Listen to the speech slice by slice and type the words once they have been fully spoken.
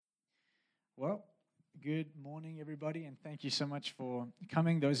Well, good morning, everybody, and thank you so much for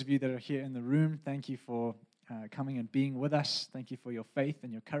coming. Those of you that are here in the room, thank you for coming and being with us. Thank you for your faith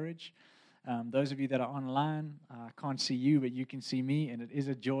and your courage. Those of you that are online, I can't see you, but you can see me, and it is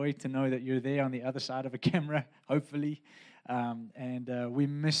a joy to know that you're there on the other side of a camera, hopefully. We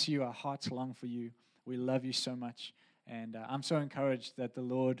miss you. Our hearts long for you. We love you so much. And I'm so encouraged that the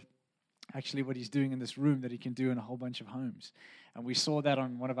Lord, actually what He's doing in this room, that He can do in a whole bunch of homes. And we saw that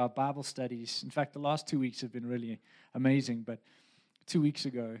on one of our Bible studies. In fact, the last 2 weeks have been really amazing. But 2 weeks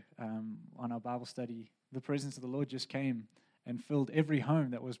ago, on our Bible study, the presence of the Lord just came and filled every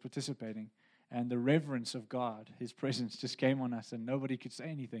home that was participating. And the reverence of God, His presence just came on us, and nobody could say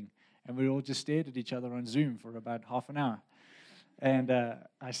anything. And we all just stared at each other on Zoom for about half an hour. And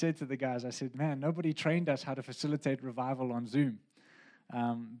I said to the guys, I said, man, nobody trained us how to facilitate revival on Zoom.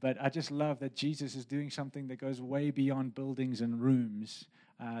 But I just love that Jesus is doing something that goes way beyond buildings and rooms.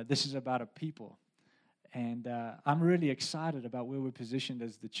 This is about a people. And I'm really excited about where we're positioned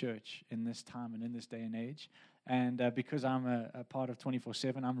as the church in this time and in this day and age. And because I'm a part of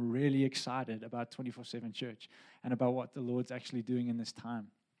 24/7, I'm really excited about 24/7 Church and about what the Lord's actually doing in this time.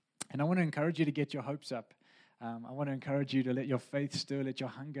 And I want to encourage you to get your hopes up. I want to encourage you to let your faith stir, let your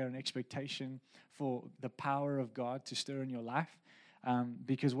hunger and expectation for the power of God to stir in your life.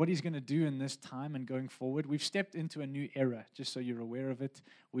 Because what He's going to do in this time and going forward, we've stepped into a new era, just so you're aware of it.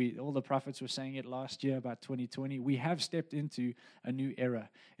 All the prophets were saying it last year about 2020. We have stepped into a new era.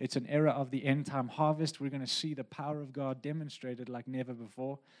 It's an era of the end time harvest. We're going to see the power of God demonstrated like never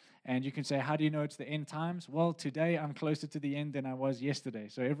before. And you can say, how do you know it's the end times? Well, today I'm closer to the end than I was yesterday.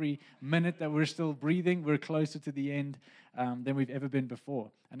 So every minute that we're still breathing, we're closer to the end than we've ever been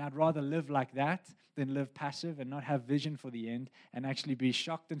before. And I'd rather live like that than live passive and not have vision for the end and actually be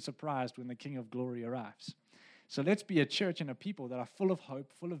shocked and surprised when the King of Glory arrives. So let's be a church and a people that are full of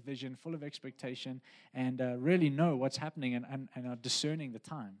hope, full of vision, full of expectation, and really know what's happening and are discerning the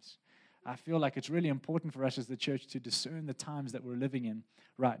times. I feel like it's really important for us as the church to discern the times that we're living in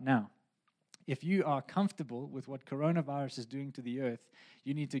right now. If you are comfortable with what coronavirus is doing to the earth,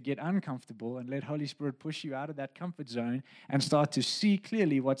 you need to get uncomfortable and let Holy Spirit push you out of that comfort zone and start to see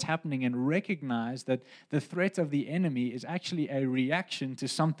clearly what's happening and recognize that the threat of the enemy is actually a reaction to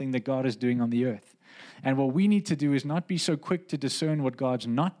something that God is doing on the earth. And what we need to do is not be so quick to discern what God's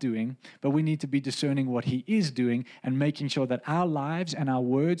not doing, but we need to be discerning what He is doing and making sure that our lives and our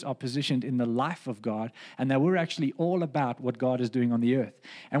words are positioned in the life of God and that we're actually all about what God is doing on the earth.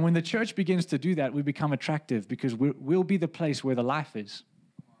 And when the church begins to do that, we become attractive because we'll be the place where the life is.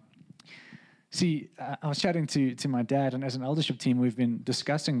 See, I was chatting to my dad, and as an eldership team, we've been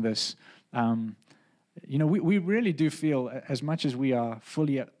discussing this. We really do feel, as much as we are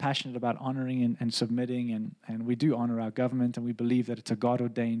fully passionate about honoring and submitting, and we do honor our government, and we believe that it's a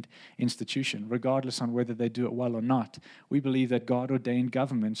God-ordained institution, regardless on whether they do it well or not. We believe that God ordained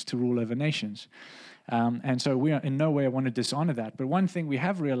governments to rule over nations. And so we are in no way want to dishonor that. But one thing we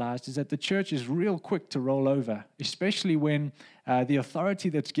have realized is that the church is real quick to roll over, especially when the authority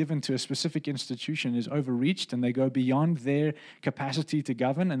that's given to a specific institution is overreached and they go beyond their capacity to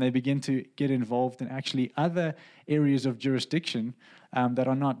govern and they begin to get involved in actually other areas of jurisdiction that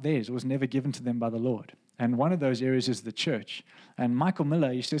are not theirs. It was never given to them by the Lord. And one of those areas is the church. And Michael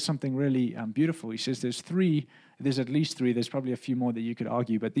Miller, he says something really beautiful. He says there's at least three, there's probably a few more that you could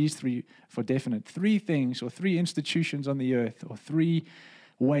argue, but these three for definite, three things or three institutions on the earth or three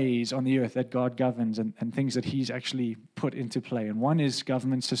ways on the earth that God governs and things that He's actually put into play. And one is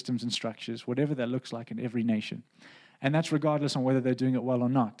government systems and structures, whatever that looks like in every nation. And that's regardless on whether they're doing it well or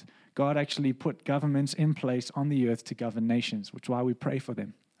not. God actually put governments in place on the earth to govern nations, which is why we pray for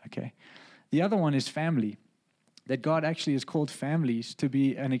them, okay? The other one is family, that God actually has called families to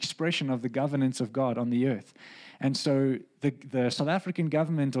be an expression of the governance of God on the earth. And so the South African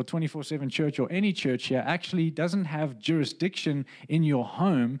government or 24/7 Church or any church here actually doesn't have jurisdiction in your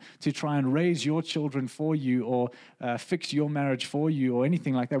home to try and raise your children for you or fix your marriage for you or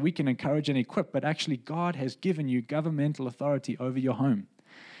anything like that. We can encourage and equip, but actually God has given you governmental authority over your home.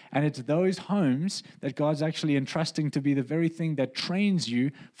 And it's those homes that God's actually entrusting to be the very thing that trains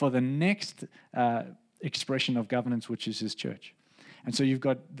you for the next expression of governance, which is His church. And so you've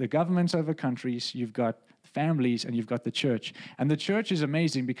got the governments over countries, you've got families, and you've got the church. And the church is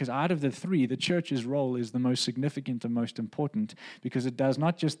amazing because out of the three, the church's role is the most significant and most important because it does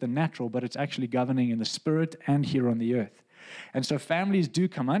not just the natural, but it's actually governing in the spirit and here on the earth. And so families do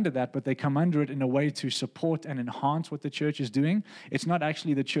come under that, but they come under it in a way to support and enhance what the church is doing. It's not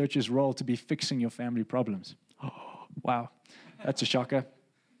actually the church's role to be fixing your family problems. Oh, wow, that's a shocker.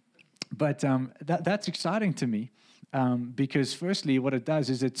 But that's exciting to me. because firstly, what it does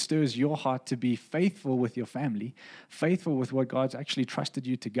is it stirs your heart to be faithful with your family, faithful with what God's actually trusted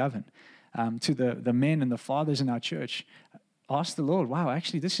you to govern. To the men and the fathers in our church, ask the Lord, wow,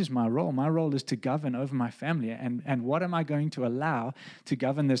 actually, this is my role. My role is to govern over my family. And what am I going to allow to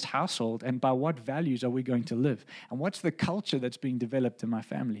govern this household? And by what values are we going to live? And what's the culture that's being developed in my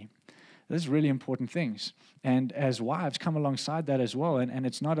family? Those are really important things. And as wives, come alongside that as well. And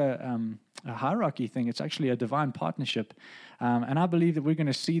it's not a hierarchy thing. It's actually a divine partnership. And I believe that we're going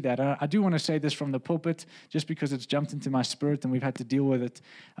to see that. I do want to say this from the pulpit, just because it's jumped into my spirit and we've had to deal with it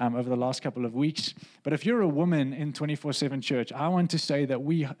over the last couple of weeks. But if you're a woman in 24/7 Church, I want to say that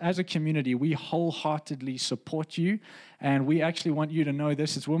we, as a community, we wholeheartedly support you. And we actually want you to know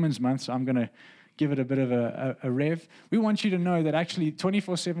this. It's Women's Month, so I'm going to give it a bit of a rev. We want you to know that actually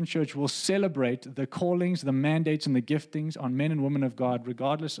 24/7 Church will celebrate the callings, the mandates, and the giftings on men and women of God,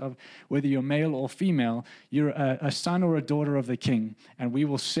 regardless of whether you're male or female. You're a son or a daughter of the King, and we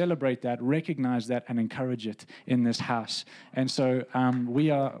will celebrate that, recognize that, and encourage it in this house. And so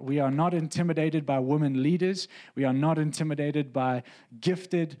we are not intimidated by women leaders. We are not intimidated by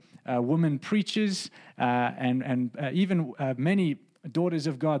gifted women preachers, and even many daughters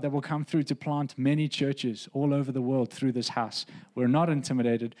of God that will come through to plant many churches all over the world through this house. We're not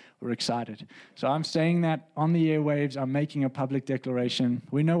intimidated. We're excited. So I'm saying that on the airwaves. I'm making a public declaration.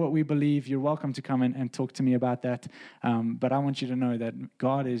 We know what we believe. You're welcome to come in and talk to me about that. But I want you to know that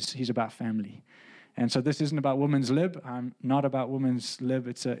God He's about family. And so this isn't about women's lib. I'm not about women's lib.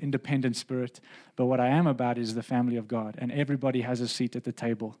 It's an independent spirit. But what I am about is the family of God. And everybody has a seat at the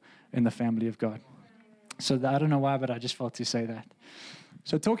table in the family of God. So I don't know why, but I just felt to say that.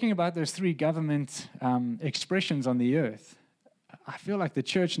 So talking about those three government expressions on the earth, I feel like the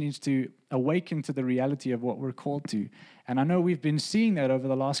church needs to awaken to the reality of what we're called to. And I know we've been seeing that over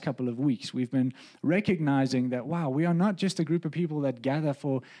the last couple of weeks. We've been recognizing that, wow, we are not just a group of people that gather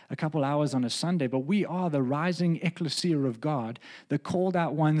for a couple hours on a Sunday, but we are the rising ecclesia of God, the called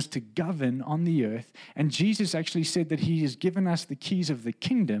out ones to govern on the earth. And Jesus actually said that He has given us the keys of the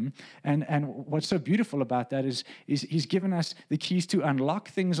kingdom. And what's so beautiful about that is He's given us the keys to unlock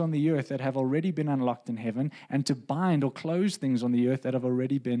things on the earth that have already been unlocked in heaven, and to bind or close things on the earth that have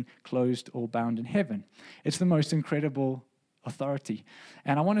already been closed or bound in heaven. It's the most incredible authority.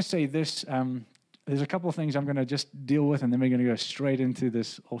 And I want to say this, there's a couple of things I'm going to just deal with, and then we're going to go straight into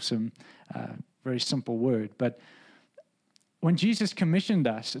this awesome, very simple word. But when Jesus commissioned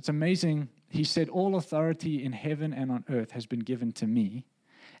us, it's amazing. He said, all authority in heaven and on earth has been given to me.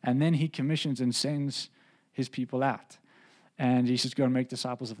 And then He commissions and sends His people out. And He says, go and make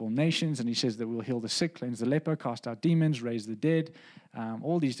disciples of all nations. And He says that we'll heal the sick, cleanse the leper, cast out demons, raise the dead,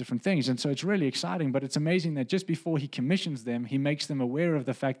 all these different things. And so it's really exciting, but it's amazing that just before He commissions them, He makes them aware of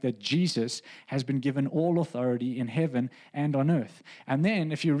the fact that Jesus has been given all authority in heaven and on earth. And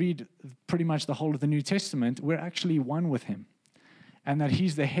then if you read pretty much the whole of the New Testament, we're actually one with Him. And that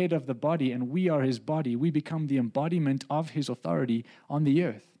He's the head of the body, and we are His body. We become the embodiment of His authority on the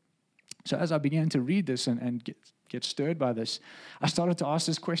earth. So as I began to read this and get stirred by this, I started to ask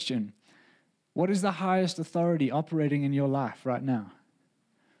this question: what is the highest authority operating in your life right now?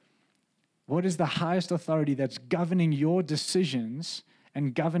 What is the highest authority that's governing your decisions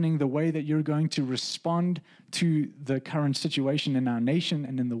and governing the way that you're going to respond to the current situation in our nation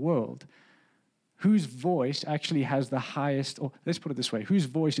and in the world? Whose voice actually has the highest, or let's put it this way, whose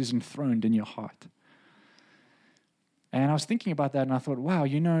voice is enthroned in your heart? And I was thinking about that, and I thought, wow,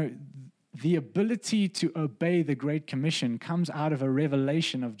 the ability to obey the Great Commission comes out of a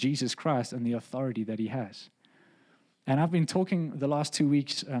revelation of Jesus Christ and the authority that He has. And I've been talking the last 2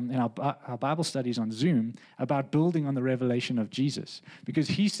 weeks in our Bible studies on Zoom about building on the revelation of Jesus, because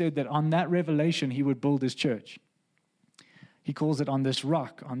He said that on that revelation He would build His church. He calls it on this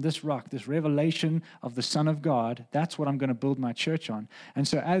rock, this revelation of the Son of God. That's what I'm going to build my church on. And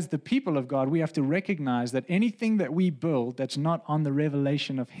so as the people of God, we have to recognize that anything that we build that's not on the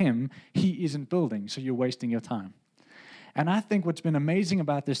revelation of Him, He isn't building. So you're wasting your time. And I think what's been amazing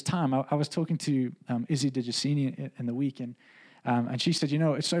about this time, I was talking to Izzy DeGiacini in the week, and she said,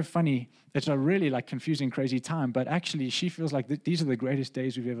 it's so funny. It's a really confusing, crazy time, but actually she feels like these are the greatest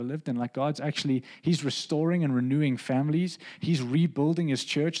days we've ever lived in. Like He's restoring and renewing families. He's rebuilding His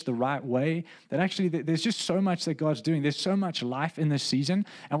church the right way. That actually there's just so much that God's doing. There's so much life in this season.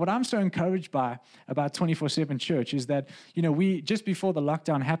 And what I'm so encouraged by about 24/7 Church is that, we just before the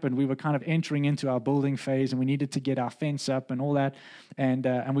lockdown happened, we were kind of entering into our building phase, and we needed to get our fence up and all that.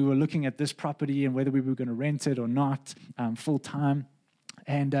 And we were looking at this property and whether we were going to rent it or not full time.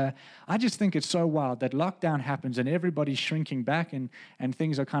 And I just think it's so wild that lockdown happens and everybody's shrinking back and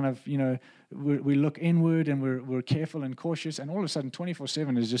things are kind of, we look inward and we're careful and cautious. And all of a sudden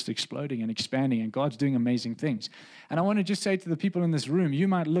 24/7 is just exploding and expanding and God's doing amazing things. And I want to just say to the people in this room, you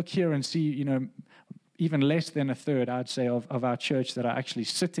might look here and see, even less than a third, I'd say, of our church that are actually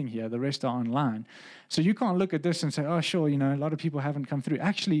sitting here. The rest are online. So you can't look at this and say, oh, sure, a lot of people haven't come through.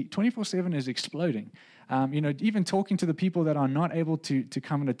 Actually, 24/7 is exploding. Even talking to the people that are not able to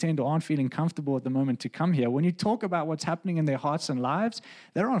come and attend or aren't feeling comfortable at the moment to come here, when you talk about what's happening in their hearts and lives,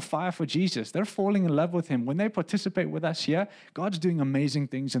 they're on fire for Jesus. They're falling in love with him. When they participate with us here, God's doing amazing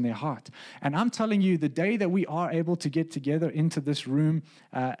things in their heart. And I'm telling you, the day that we are able to get together into this room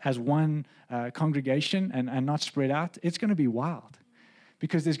as one congregation and not spread out, it's going to be wild.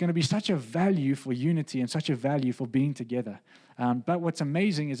 Because there's going to be such a value for unity and such a value for being together. But what's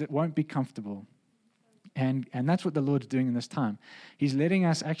amazing is it won't be comfortable. And that's what the Lord's doing in this time. He's letting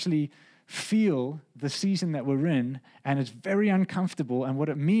us actually feel the season that we're in, and it's very uncomfortable. And what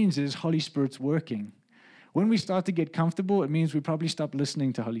it means is Holy Spirit's working. When we start to get comfortable, it means we probably stop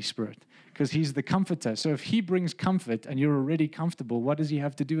listening to Holy Spirit because he's the comforter. So if he brings comfort and you're already comfortable, what does he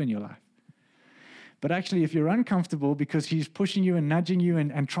have to do in your life? But actually, if you're uncomfortable because he's pushing you and nudging you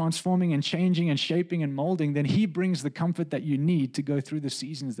and transforming and changing and shaping and molding, then he brings the comfort that you need to go through the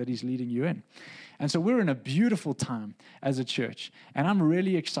seasons that he's leading you in. And so we're in a beautiful time as a church, and I'm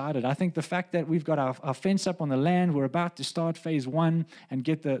really excited. I think the fact that we've got our fence up on the land, we're about to start phase 1 and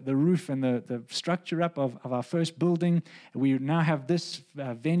get the roof and the structure up of our first building. We now have this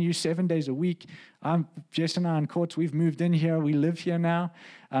venue 7 days a week. Jess and I and Courts, we've moved in here. We live here now.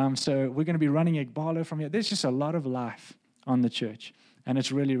 So we're going to be running Igbalo from here. There's just a lot of life on the church, and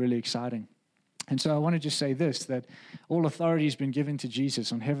it's really, really exciting. And so I want to just say this, that all authority has been given to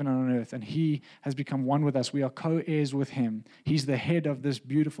Jesus on heaven and on earth, and he has become one with us. We are co-heirs with him. He's the head of this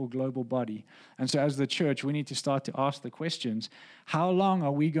beautiful global body. And so as the church, we need to start to ask the questions, how long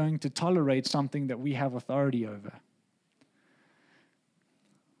are we going to tolerate something that we have authority over?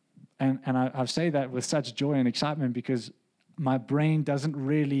 And I say that with such joy and excitement because my brain doesn't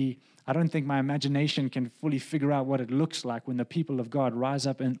really, I don't think my imagination can fully figure out what it looks like when the people of God rise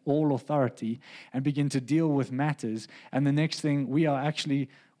up in all authority and begin to deal with matters. And the next thing,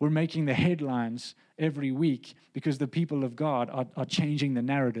 we're making the headlines every week because the people of God are changing the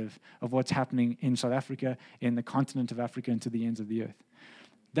narrative of what's happening in South Africa, in the continent of Africa, and to the ends of the earth.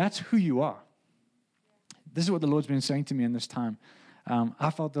 That's who you are. This is what the Lord's been saying to me in this time. I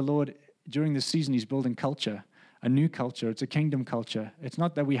felt the Lord, during this season, he's building culture. A new culture. It's a kingdom culture. It's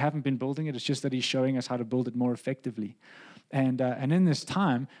not that we haven't been building it. It's just that he's showing us how to build it more effectively. And in this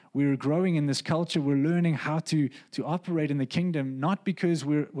time, we're growing in this culture. We're learning how to operate in the kingdom, not because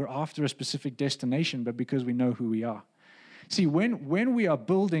we're after a specific destination, but because we know who we are. See, when we are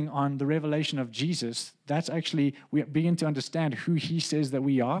building on the revelation of Jesus, that's actually, we begin to understand who he says that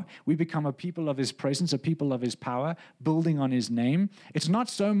we are. We become a people of his presence, a people of his power, building on his name. It's not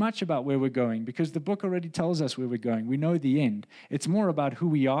so much about where we're going, because the book already tells us where we're going. We know the end. It's more about who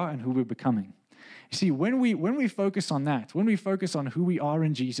we are and who we're becoming. See, when we focus on that, when we focus on who we are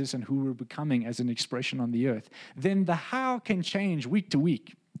in Jesus and who we're becoming as an expression on the earth, then the how can change week to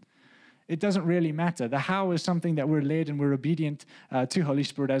week. It doesn't really matter. The how is something that we're led and we're obedient to Holy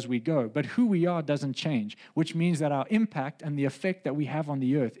Spirit as we go. But who we are doesn't change, which means that our impact and the effect that we have on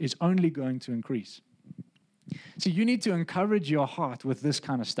the earth is only going to increase. So you need to encourage your heart with this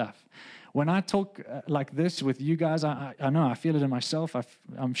kind of stuff. When I talk like this with you guys, I know I feel it in myself.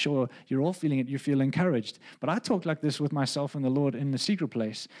 I'm sure you're all feeling it. You feel encouraged. But I talk like this with myself and the Lord in the secret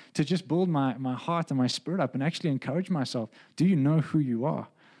place to just build my heart and my spirit up and actually encourage myself. Do you know who you are?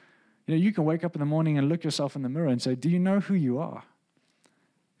 You can wake up in the morning and look yourself in the mirror and say, do you know who you are?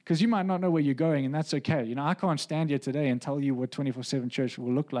 Because you might not know where you're going, and that's okay. I can't stand here today and tell you what 24/7 Church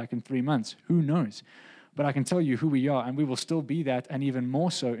will look like in 3 months. Who knows? But I can tell you who we are, and we will still be that, and even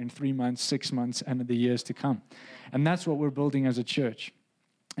more so in 3 months, 6 months, and the years to come. And that's what we're building as a church.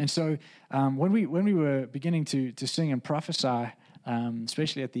 And so when we were beginning to sing and prophesy,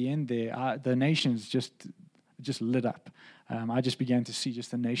 especially at the end there, the nations just lit up. I just began to see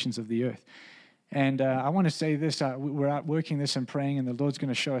just the nations of the earth. And I want to say this, we're out working this and praying, and the Lord's going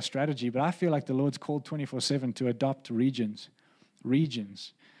to show us strategy, but I feel like the Lord's called 24/7 to adopt regions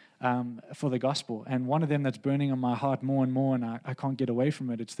for the gospel. And one of them that's burning on my heart more and more, and I can't get away from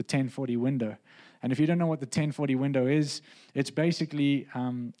it, it's the 1040 window. And if you don't know what the 1040 window is, it's basically,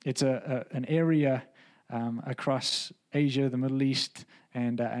 it's an area across Asia, the Middle East,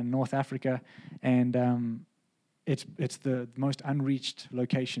 and North Africa, and it's the most unreached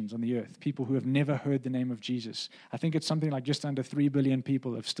locations on the earth, people who have never heard the name of Jesus. I think it's something like just under 3 billion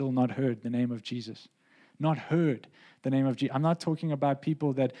people have still not heard the name of Jesus. Not heard the name of Jesus. I'm not talking about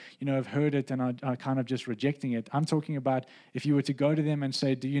people that, have heard it and are kind of just rejecting it. I'm talking about if you were to go to them and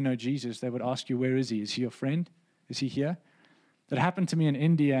say, do you know Jesus? They would ask you, where is he? Is he your friend? Is he here? That happened to me in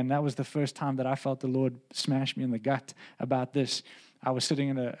India, and that was the first time that I felt the Lord smash me in the gut about this. I was sitting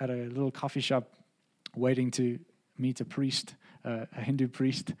at a little coffee shop waiting to meet a priest, a Hindu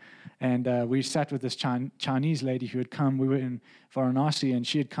priest, and we sat with this Chinese lady who had come. We were in Varanasi, and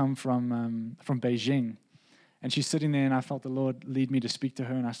she had come from Beijing. And she's sitting there, and I felt the Lord lead me to speak to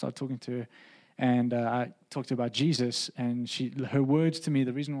her, and I started talking to her. And I talked to her about Jesus, and her words to me,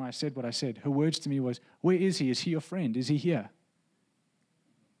 the reason why I said what I said, her words to me was, where is he? Is he your friend? Is he here?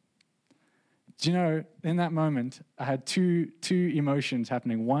 Do you know, in that moment, I had two emotions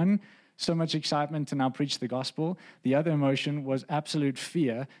happening. One, so much excitement to now preach the gospel. The other emotion was absolute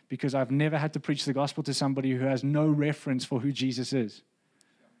fear, because I've never had to preach the gospel to somebody who has no reference for who Jesus is.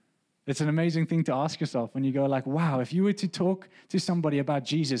 It's an amazing thing to ask yourself when you go like, wow, if you were to talk to somebody about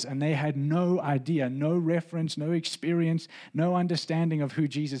Jesus and they had no idea, no reference, no experience, no understanding of who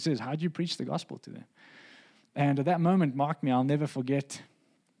Jesus is, how do you preach the gospel to them? And at that moment, mark me, I'll never forget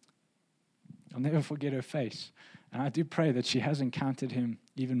her face. And I do pray that she has encountered him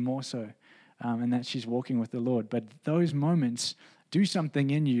even more so, and that she's walking with the Lord. But those moments do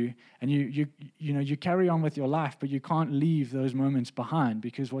something in you, and you carry on with your life, but you can't leave those moments behind,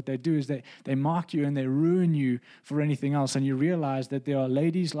 because what they do is they mark you and they ruin you for anything else. And you realize that there are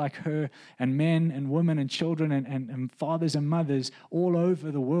ladies like her, and men and women and children and fathers and mothers all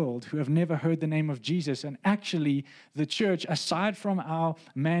over the world who have never heard the name of Jesus. And actually, the church, aside from our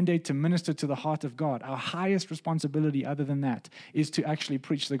mandate to minister to the heart of God, our highest responsibility other than that is to actually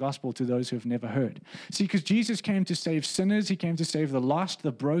preach the gospel to those who have never heard. See, because Jesus came to save sinners, he came to save the lost,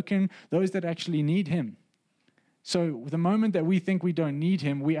 the broken, those that actually need him. So the moment that we think we don't need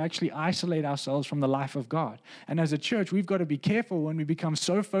him, we actually isolate ourselves from the life of God. And as a church, we've got to be careful when we become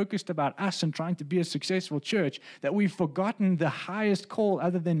so focused about us and trying to be a successful church that we've forgotten the highest call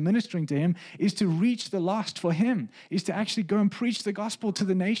other than ministering to him is to reach the lost for him, is to actually go and preach the gospel to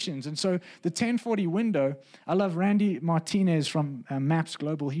the nations. And so the 1040 window, I love Randy Martinez from Maps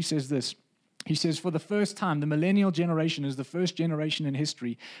Global. He says this. He says, for the first time, the millennial generation is the first generation in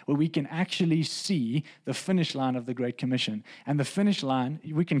history where we can actually see the finish line of the Great Commission. And the finish line,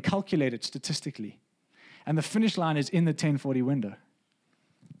 we can calculate it statistically. And the finish line is in the 1040 window.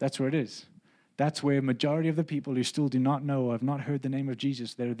 That's where it is. That's where majority of the people who still do not know or have not heard the name of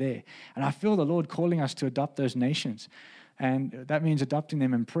Jesus, they're there. And I feel the Lord calling us to adopt those nations. And that means adopting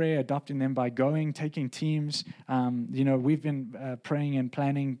them in prayer, adopting them by going, taking teams. We've been praying and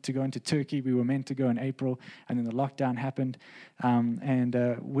planning to go into Turkey. We were meant to go in April, and then the lockdown happened. And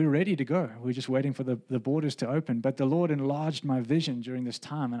we're ready to go. We're just waiting for the borders to open. But the Lord enlarged my vision during this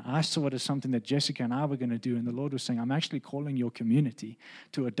time, and I saw it as something that Jessica and I were going to do. And the Lord was saying, I'm actually calling your community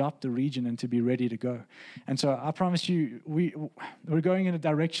to adopt the region and to be ready to go. And so I promise you, we're going in a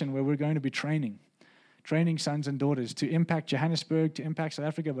direction where we're going to be training sons and daughters to impact Johannesburg, to impact South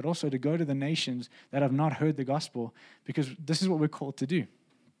Africa, but also to go to the nations that have not heard the gospel, because this is what we're called to do.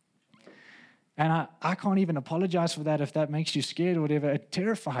 And I can't even apologize for that if that makes you scared or whatever. It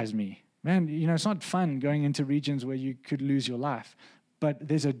terrifies me. Man, it's not fun going into regions where you could lose your life. But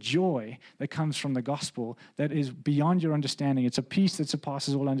there's a joy that comes from the gospel that is beyond your understanding. It's a peace that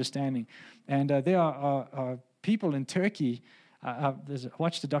surpasses all understanding. And there are people in Turkey. I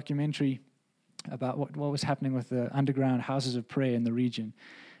watched a documentary about what was happening with the underground houses of prayer in the region.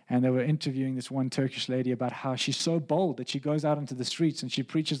 And they were interviewing this one Turkish lady about how she's so bold that she goes out into the streets and she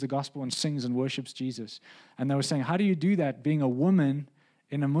preaches the gospel and sings and worships Jesus. And they were saying, how do you do that being a woman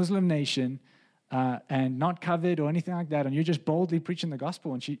in a Muslim nation and not covered or anything like that, and you're just boldly preaching the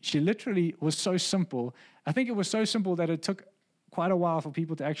gospel? And she literally was so simple. I think it was so simple that it took quite a while for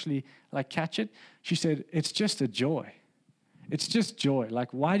people to actually catch it. She said, it's just a joy. It's just joy.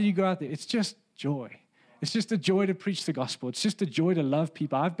 Why do you go out there? It's just joy. It's just a joy to preach the gospel. It's just a joy to love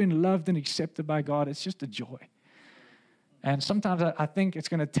people. I've been loved and accepted by God. It's just a joy. And sometimes I think it's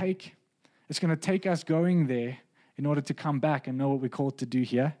going to take us going there in order to come back and know what we're called to do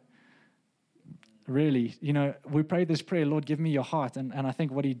here. Really, we pray this prayer, Lord, give me your heart. And I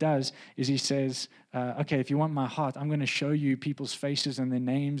think what he does is he says, okay, if you want my heart, I'm going to show you people's faces and their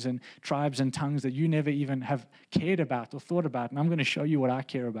names and tribes and tongues that you never even have cared about or thought about. And I'm going to show you what I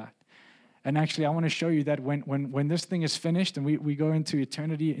care about. And actually, I want to show you that when this thing is finished and we go into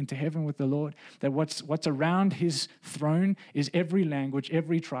eternity, into heaven with the Lord, that what's around his throne is every language,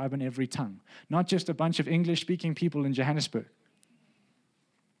 every tribe, and every tongue. Not just a bunch of English-speaking people in Johannesburg.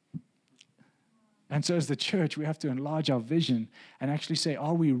 And so as the church, we have to enlarge our vision and actually say,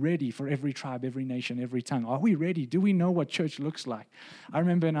 are we ready for every tribe, every nation, every tongue? Are we ready? Do we know what church looks like? I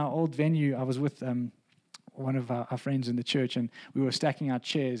remember in our old venue, I was with one of our friends in the church, and we were stacking our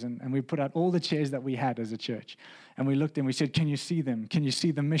chairs, and we put out all the chairs that we had as a church. And we looked and we said, can you see them? Can you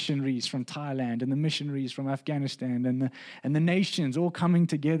see the missionaries from Thailand and the missionaries from Afghanistan and the nations all coming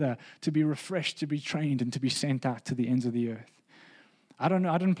together to be refreshed, to be trained, and to be sent out to the ends of the earth? I don't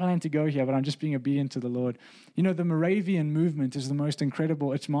know. I didn't plan to go here, but I'm just being obedient to the Lord. You know, the Moravian movement is the most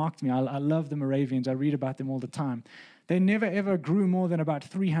incredible. It's marked me. I love the Moravians. I read about them all the time. They never, ever grew more than about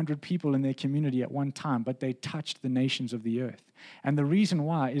 300 people in their community at one time, but they touched the nations of the earth. And the reason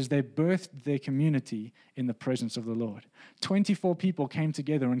why is they birthed their community in the presence of the Lord. 24 people came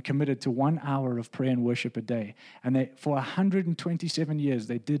together and committed to 1 hour of prayer and worship a day. And for 127 years,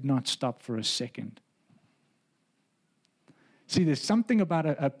 they did not stop for a second. See, there's something about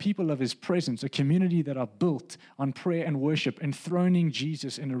a people of his presence, a community that are built on prayer and worship, enthroning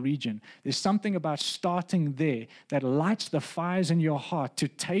Jesus in a region. There's something about starting there that lights the fires in your heart to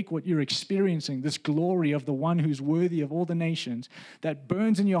take what you're experiencing, this glory of the one who's worthy of all the nations, that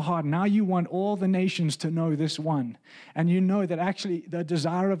burns in your heart. Now you want all the nations to know this one. And you know that actually the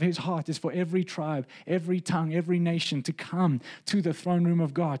desire of his heart is for every tribe, every tongue, every nation to come to the throne room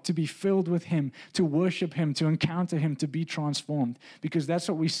of God, to be filled with him, to worship him, to encounter him, to be transformed. Because that's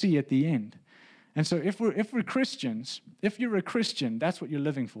what we see at the end. And so if we're Christians, if you're a Christian, that's what you're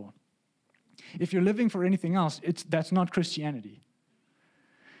living for. If you're living for anything else, that's not Christianity.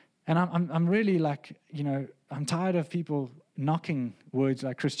 And I'm really like, I'm tired of people knocking words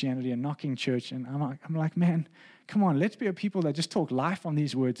like Christianity and knocking church. And I'm like, man, come on, let's be a people that just talk life on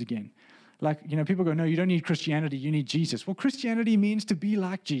these words again. Like, people go, no, you don't need Christianity, you need Jesus. Well, Christianity means to be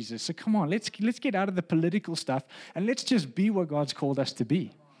like Jesus. So come on, let's get out of the political stuff and let's just be what God's called us to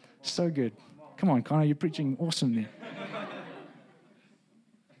be. So good. Come on, Connor, you're preaching awesome there.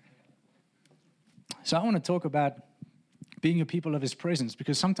 So I want to talk about being a people of his presence,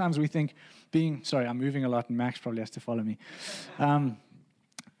 because sometimes we think I'm moving a lot and Max probably has to follow me.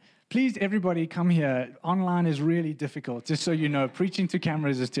 Please, everybody, come here. Online is really difficult. Just so you know, preaching to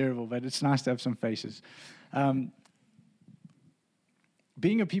cameras is terrible, but it's nice to have some faces.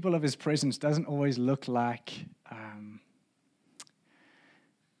 Being a people of his presence doesn't always look like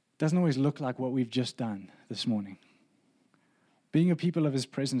what we've just done this morning. Being a people of his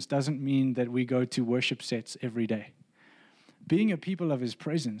presence doesn't mean that we go to worship sets every day. Being a people of his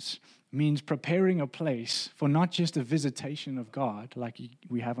presence means preparing a place for not just a visitation of God like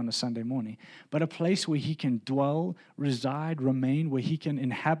we have on a Sunday morning, but a place where he can dwell, reside, remain, where he can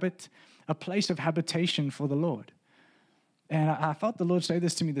inhabit, a place of habitation for the Lord. And I felt the Lord say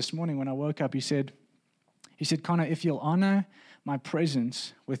this to me this morning when I woke up. He said, Connor, if you'll honor my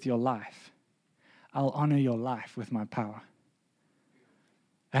presence with your life, I'll honor your life with my power.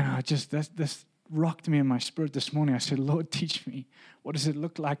 And this rocked me in my spirit this morning. I said, Lord, teach me. What does it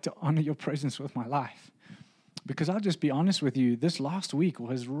look like to honor your presence with my life? Because I'll just be honest with you, this last week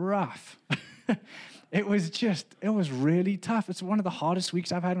was rough. It was really tough. It's one of the hardest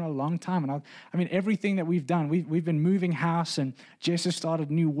weeks I've had in a long time. And everything that we've done, we've been moving house, and Jess has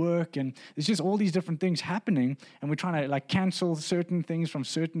started new work, and there's just all these different things happening, and we're trying to cancel certain things from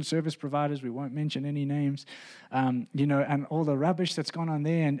certain service providers. We won't mention any names, and all the rubbish that's gone on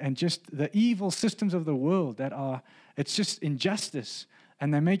there, and just the evil systems of the world it's just injustice.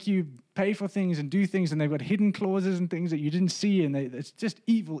 And they make you pay for things and do things, and they've got hidden clauses and things that you didn't see, and it's just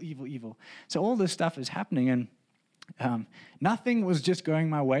evil, evil, evil. So all this stuff is happening, and nothing was just going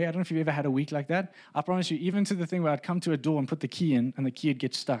my way. I don't know if you've ever had a week like that. I promise you, even to the thing where I'd come to a door and put the key in, and the key would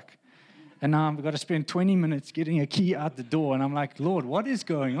get stuck. And now I've got to spend 20 minutes getting a key out the door, and I'm like, Lord, what is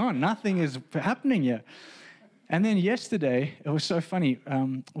going on? Nothing is happening here. And then yesterday, it was so funny.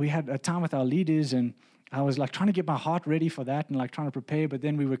 We had a time with our leaders, and I was trying to get my heart ready for that and trying to prepare, but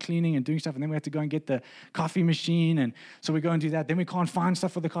then we were cleaning and doing stuff, and then we had to go and get the coffee machine, and so we go and do that. Then we can't find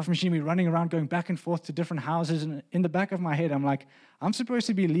stuff for the coffee machine. We're running around going back and forth to different houses, and in the back of my head, I'm like, I'm supposed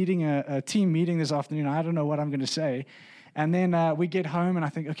to be leading a team meeting this afternoon. I don't know what I'm going to say. And then we get home, and I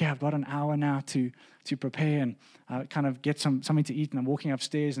think, okay, I've got an hour now to prepare and kind of get something to eat. And I'm walking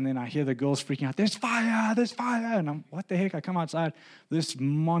upstairs, and then I hear the girls freaking out, there's fire, there's fire. And I'm, what the heck? I come outside. This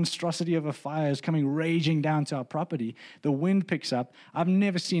monstrosity of a fire is coming raging down to our property. The wind picks up. I've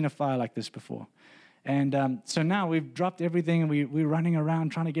never seen a fire like this before. And so now we've dropped everything, and we're running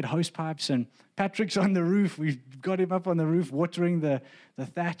around trying to get hose pipes. And Patrick's on the roof. We've got him up on the roof watering the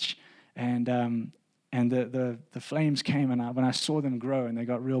thatch. And the flames came, and when I saw them grow and they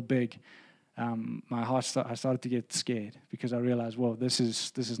got real big, I started to get scared, because I realized, well, this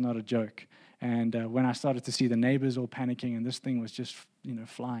is not a joke. And when I started to see the neighbors all panicking, and this thing was just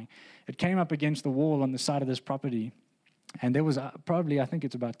flying, it came up against the wall on the side of this property, and there was probably, I think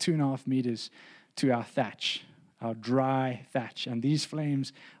it's about 2.5 meters to our thatch, our dry thatch, and these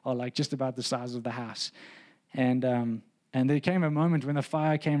flames are like just about the size of the house. And there came a moment when the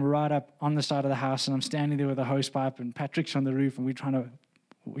fire came right up on the side of the house, and I'm standing there with a hose pipe, and Patrick's on the roof, and we're trying to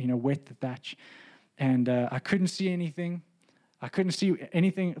wet the thatch. And I couldn't see anything. I couldn't see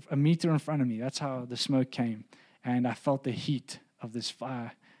anything a meter in front of me. That's how the smoke came. And I felt the heat of this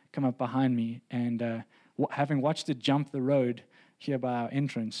fire come up behind me. And having watched it jump the road here by our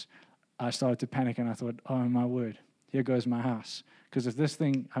entrance, I started to panic, and I thought, oh, my word, here goes my house. Because if this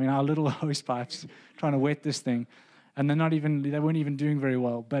thing, our little hose pipes trying to wet this thing, and they weren't even doing very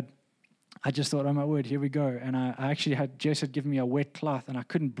well. But I just thought, oh, my word, here we go. And I actually Jess had given me a wet cloth, and I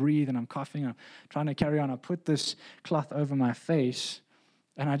couldn't breathe, and I'm coughing, and I'm trying to carry on. I put this cloth over my face,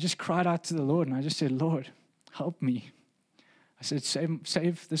 and I just cried out to the Lord, and I just said, Lord, help me. I said,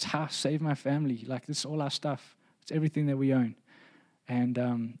 save this house, save my family. Like, this is all our stuff. It's everything that we own. And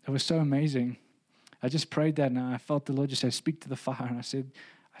it was so amazing. I just prayed that, and I felt the Lord just say, speak to the fire. And I said,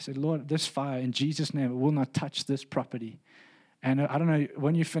 Lord, this fire, in Jesus' name, it will not touch this property. And I don't know,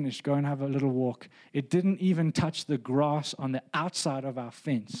 when you finish, go and have a little walk. It didn't even touch the grass on the outside of our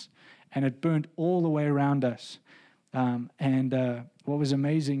fence, and it burned all the way around us. What was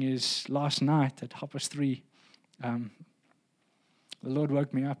amazing is last night at 3:30, the Lord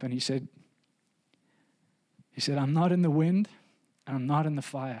woke me up, and He said, I'm not in the wind, and I'm not in the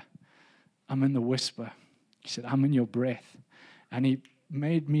fire. I'm in the whisper. He said, I'm in your breath. And He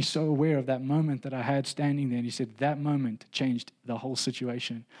made me so aware of that moment that I had standing there. And He said, that moment changed the whole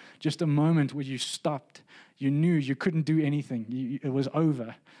situation. Just a moment where you stopped. You knew you couldn't do anything. It was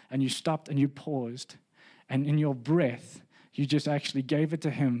over. And you stopped and you paused. And in your breath, you just actually gave it to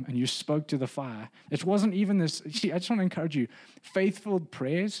Him, and you spoke to the fire. It wasn't even this. See, I just want to encourage you. Faithful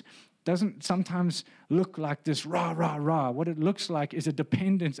prayers doesn't sometimes look like this rah, rah, rah. What it looks like is a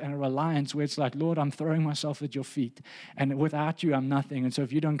dependence and a reliance where it's like, Lord, I'm throwing myself at your feet, and without you, I'm nothing. And so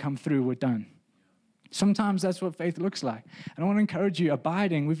if you don't come through, we're done. Sometimes that's what faith looks like. And I want to encourage you,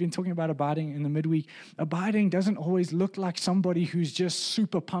 abiding, we've been talking about abiding in the midweek. Abiding doesn't always look like somebody who's just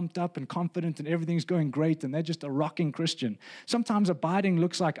super pumped up and confident and everything's going great and they're just a rocking Christian. Sometimes abiding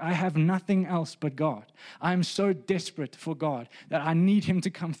looks like I have nothing else but God. I'm so desperate for God that I need Him to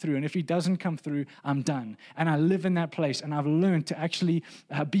come through. And if He doesn't come through, I'm done. And I live in that place, and I've learned to actually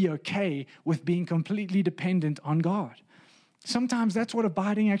be okay with being completely dependent on God. Sometimes that's what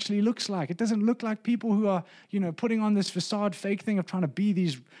abiding actually looks like. It doesn't look like people who are, putting on this facade fake thing of trying to be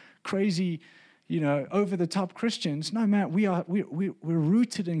these crazy, over-the-top Christians. No, man, we're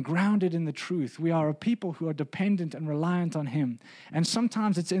rooted and grounded in the truth. We are a people who are dependent and reliant on Him. And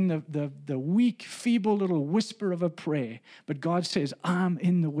sometimes it's in the weak, feeble little whisper of a prayer. But God says, I'm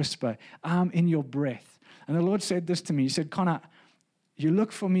in the whisper. I'm in your breath. And the Lord said this to me. He said, Connor, you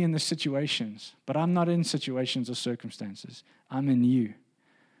look for me in the situations, but I'm not in situations or circumstances. I'm in you.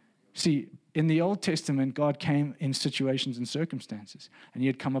 See, in the Old Testament, God came in situations and circumstances, and He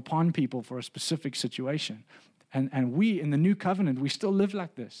had come upon people for a specific situation. And we, in the New Covenant, we still live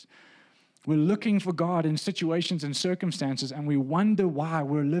like this. We're looking for God in situations and circumstances, and we wonder why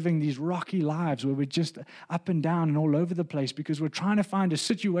we're living these rocky lives where we're just up and down and all over the place, because we're trying to find a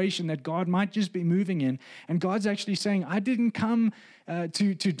situation that God might just be moving in. And God's actually saying, I didn't come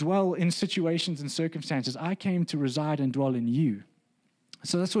to dwell in situations and circumstances. I came to reside and dwell in you.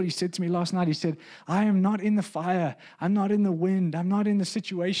 So that's what He said to me last night. He said, I am not in the fire. I'm not in the wind. I'm not in the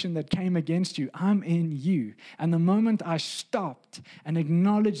situation that came against you. I'm in you. And the moment I stopped and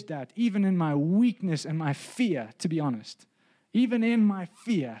acknowledged that, even in my weakness and my fear, to be honest, even in my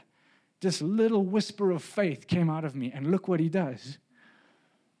fear, this little whisper of faith came out of me. And look what He does.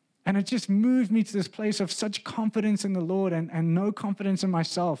 And it just moved me to this place of such confidence in the Lord and no confidence in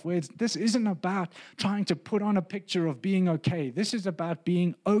myself, where this isn't about trying to put on a picture of being okay. This is about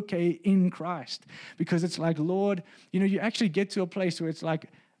being okay in Christ. Because it's like, Lord, you actually get to a place where it's like,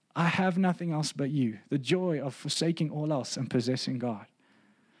 I have nothing else but you. The joy of forsaking all else and possessing God.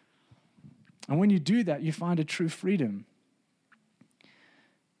 And when you do that, you find a true freedom.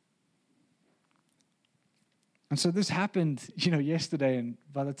 And so this happened, yesterday, and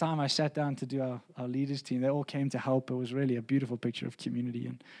by the time I sat down to do our leaders team, they all came to help. It was really a beautiful picture of community,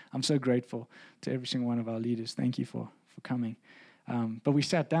 and I'm so grateful to every single one of our leaders. Thank you for coming. But we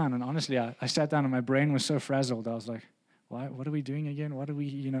sat down, and honestly, I sat down, and my brain was so frazzled. I was like, what are we doing again? What are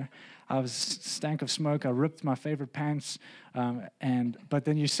we, I was stank of smoke. I ripped my favorite pants. But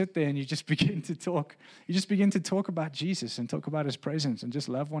then you sit there and you just begin to talk. You just begin to talk about Jesus and talk about his presence and just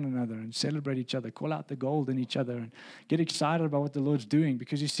love one another and celebrate each other, call out the gold in each other and get excited about what the Lord's doing.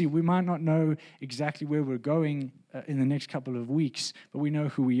 Because you see, we might not know exactly where we're going in the next couple of weeks, but we know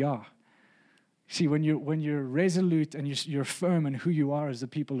who we are. See, when you're resolute and you're firm in who you are as the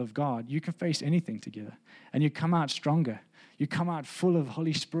people of God, you can face anything together. And you come out stronger. You come out full of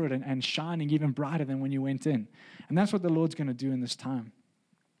Holy Spirit and shining even brighter than when you went in. And that's what the Lord's going to do in this time.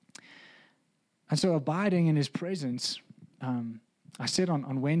 And so abiding in his presence, I said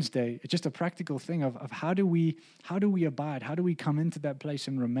on Wednesday, it's just a practical thing of how do we abide? How do we come into that place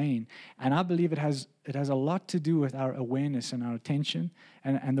and remain? And I believe it has a lot to do with our awareness and our attention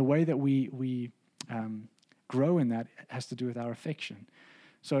and the way that we grow in that has to do with our affection.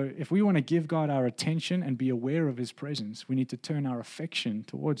 So if we want to give God our attention and be aware of his presence, we need to turn our affection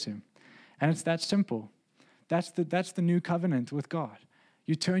towards him. And it's that simple. That's the new covenant with God.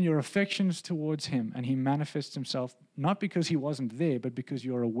 You turn your affections towards him, and he manifests himself, not because he wasn't there, but because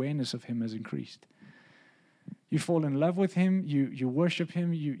your awareness of him has increased. You fall in love with him, you worship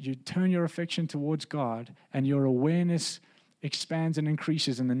him, you turn your affection towards God, and your awareness expands and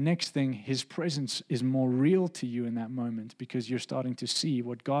increases. And the next thing, his presence is more real to you in that moment because you're starting to see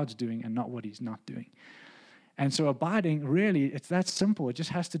what God's doing and not what he's not doing. And so abiding, really, it's that simple. It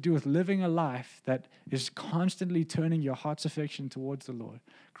just has to do with living a life that is constantly turning your heart's affection towards the Lord,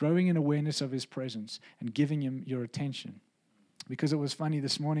 growing in awareness of his presence, and giving him your attention. Because it was funny,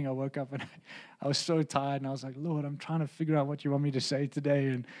 this morning I woke up and I was so tired, and I was like, Lord, I'm trying to figure out what you want me to say today.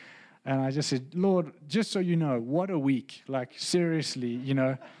 And I just said, Lord, just so you know, what a week. Like, seriously,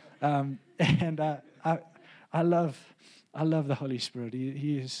 And I love the Holy Spirit.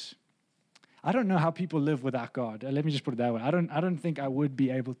 He is... I don't know how people live without God. Let me just put it that way. I don't think I would be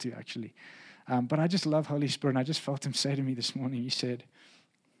able to, actually. But I just love Holy Spirit, and I just felt him say to me this morning, he said,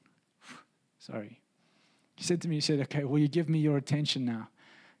 okay, will you give me your attention now?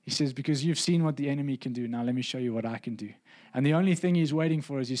 He says, because you've seen what the enemy can do. Now let me show you what I can do. And the only thing he's waiting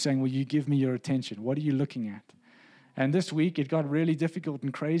for is he's saying, will you give me your attention? What are you looking at? And this week, it got really difficult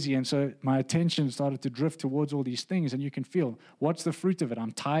and crazy, and so my attention started to drift towards all these things, and you can feel, what's the fruit of it?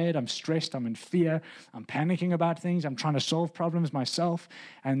 I'm tired, I'm stressed, I'm in fear, I'm panicking about things, I'm trying to solve problems myself,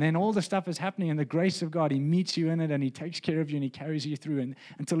 and then all the stuff is happening, and the grace of God, he meets you in it, and he takes care of you, and he carries you through, and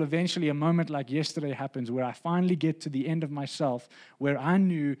until eventually a moment like yesterday happens, where I finally get to the end of myself, where I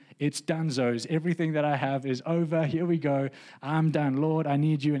knew it's donezo's, everything that I have is over, here we go, I'm done, Lord, I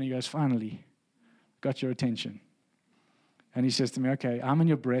need you, and he goes, finally, got your attention. And he says to me, okay, I'm in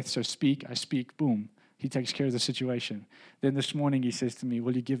your breath, so speak. I speak, boom. He takes care of the situation. Then this morning he says to me,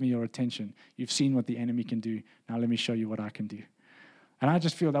 will you give me your attention? You've seen what the enemy can do. Now let me show you what I can do. And I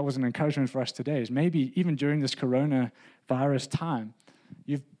just feel that was an encouragement for us today. Is maybe even during this coronavirus time,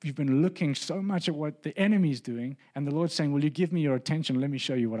 you've been looking so much at what the enemy's doing, and the Lord's saying, will you give me your attention? Let me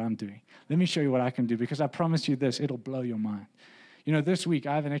show you what I'm doing. Let me show you what I can do, because I promise you this, it'll blow your mind. This week,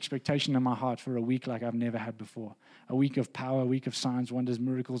 I have an expectation in my heart for a week like I've never had before. A week of power, a week of signs, wonders,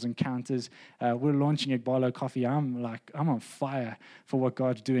 miracles, encounters. We're launching at Barlow Coffee. I'm on fire for what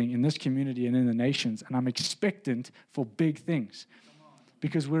God's doing in this community and in the nations, and I'm expectant for big things.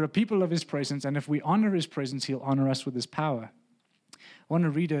 Because we're a people of his presence, and if we honor his presence, he'll honor us with his power. I want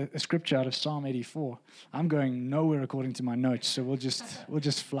to read a scripture out of Psalm 84. I'm going nowhere according to my notes, so we'll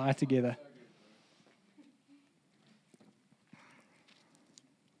just fly together.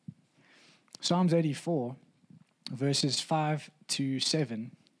 Psalms 84, verses 5 to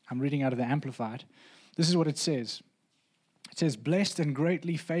 7. I'm reading out of the Amplified. This is what it says. It says, blessed and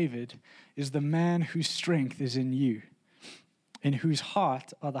greatly favored is the man whose strength is in you, in whose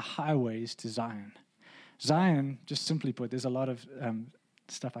heart are the highways to Zion. Zion, just simply put, there's a lot of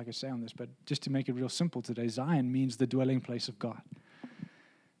stuff I could say on this, but just to make it real simple today, Zion means the dwelling place of God,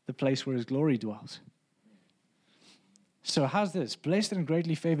 the place where his glory dwells. So how's this? Blessed and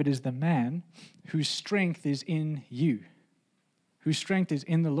greatly favored is the man whose strength is in you, whose strength is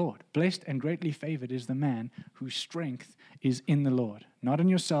in the Lord. Blessed and greatly favored is the man whose strength is in the Lord. Not in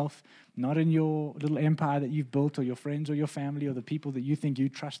yourself, not in your little empire that you've built, or your friends or your family or the people that you think you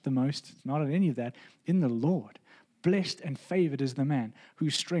trust the most. It's not in any of that. In the Lord. Blessed and favored is the man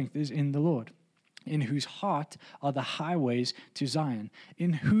whose strength is in the Lord. in whose heart are the highways to Zion.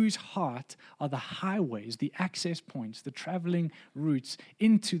 In whose heart are the highways, the access points, the traveling routes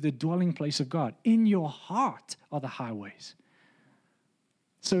into the dwelling place of God. In your heart are the highways.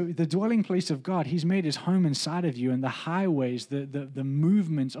 So the dwelling place of God, He's made His home inside of you, and the highways, the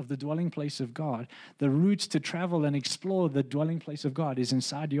movements of the dwelling place of God, the routes to travel and explore the dwelling place of God is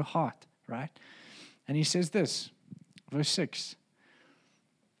inside your heart, right? And He says this, verse 6,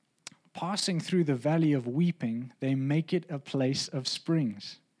 passing through the valley of weeping, they make it a place of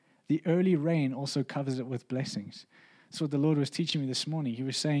springs. The early rain also covers it with blessings. That's what the Lord was teaching me this morning. He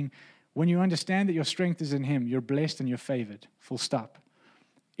was saying, when you understand that your strength is in Him, you're blessed and you're favored, full stop.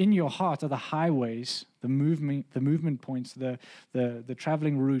 In your heart are the highways, the movement points, the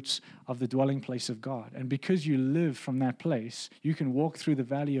traveling routes of the dwelling place of God. And because you live from that place, you can walk through the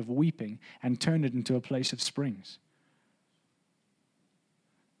valley of weeping and turn it into a place of springs.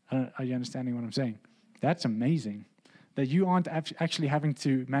 Are you understanding what I'm saying? That's amazing. That you aren't actually having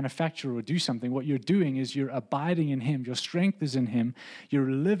to manufacture or do something. What you're doing is you're abiding in Him. Your strength is in Him. You're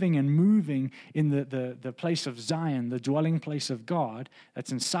living and moving in the place of Zion, the dwelling place of God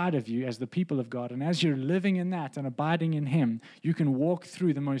that's inside of you as the people of God. And as you're living in that and abiding in Him, you can walk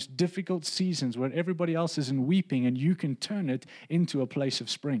through the most difficult seasons where everybody else is in weeping, and you can turn it into a place of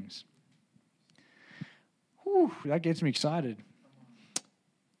springs. Whew, that gets me excited.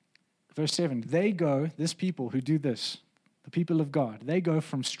 Verse 7, they go, this people who do this, the people of God, they go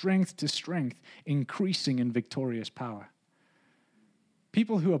from strength to strength, increasing in victorious power.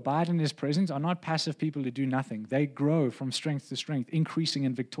 People who abide in His presence are not passive people who do nothing. They grow from strength to strength, increasing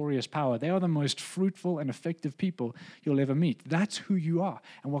in victorious power. They are the most fruitful and effective people you'll ever meet. That's who you are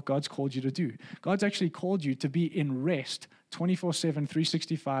and what God's called you to do. God's actually called you to be in rest 24/7,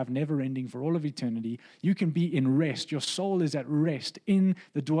 365, never ending for all of eternity. You can be in rest. Your soul is at rest in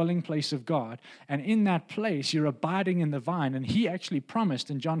the dwelling place of God. And in that place, you're abiding in the vine. And He actually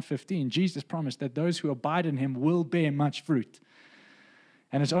promised in John 15, Jesus promised that those who abide in Him will bear much fruit.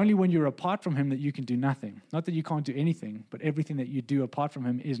 And it's only when you're apart from Him that you can do nothing. Not that you can't do anything, but everything that you do apart from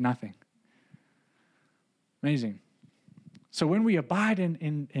Him is nothing. Amazing. So when we abide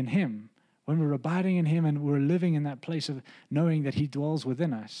in Him, when we're abiding in Him and we're living in that place of knowing that He dwells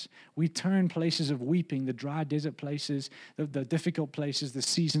within us, we turn places of weeping, the dry desert places, the difficult places, the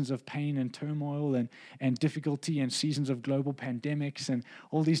seasons of pain and turmoil and difficulty and seasons of global pandemics and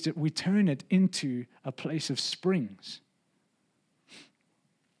all these, we turn it into a place of springs.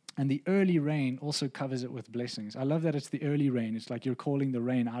 And the early rain also covers it with blessings. I love that it's the early rain. It's like you're calling the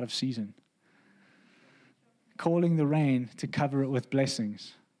rain out of season. Calling the rain to cover it with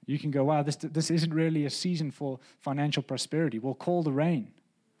blessings. You can go, wow, this isn't really a season for financial prosperity. Well, call the rain.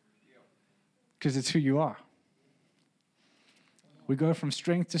 Because it's who you are. We go from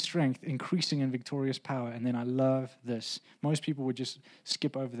strength to strength, increasing in victorious power. And then I love this. Most people would just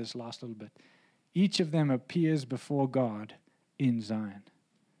skip over this last little bit. Each of them appears before God in Zion.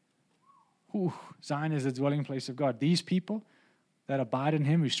 Ooh, Zion is the dwelling place of God. These people that abide in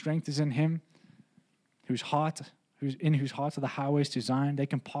Him, whose strength is in Him, whose heart are the highways to Zion, they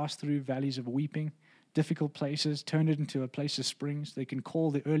can pass through valleys of weeping, difficult places, turn it into a place of springs. They can call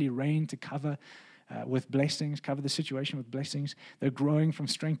the early rain to cover with blessings, cover the situation with blessings. They're growing from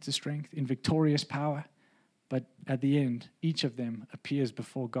strength to strength in victorious power. But at the end, each of them appears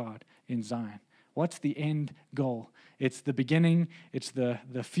before God in Zion. What's the end goal? It's the beginning, it's the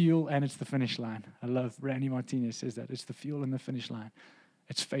fuel, and it's the finish line. I love Randy Martinez says that. It's the fuel and the finish line.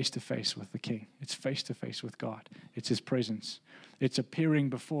 It's face-to-face with the King. It's face-to-face with God. It's His presence. It's appearing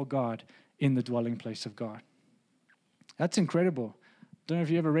before God in the dwelling place of God. That's incredible. Don't know if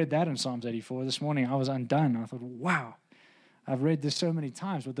you ever read that in Psalms 84. This morning I was undone. I thought, wow. I've read this so many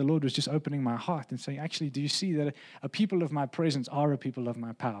times, but the Lord was just opening my heart and saying, actually, do you see that a people of my presence are a people of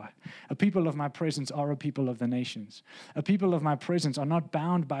my power? A people of my presence are a people of the nations. A people of my presence are not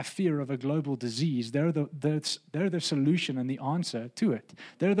bound by fear of a global disease. They're the solution and the answer to it.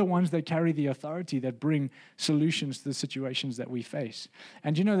 They're the ones that carry the authority that bring solutions to the situations that we face.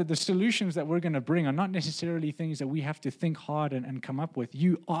 And you know that the solutions that we're going to bring are not necessarily things that we have to think hard and come up with.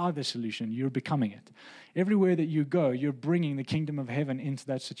 You are the solution. You're becoming it. Everywhere that you go, you're bringing the kingdom of heaven into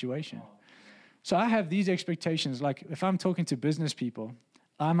that situation. So I have these expectations. Like if I'm talking to business people,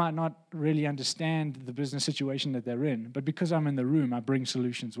 I might not really understand the business situation that they're in, but because I'm in the room, I bring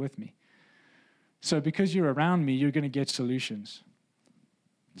solutions with me. So because you're around me, you're going to get solutions.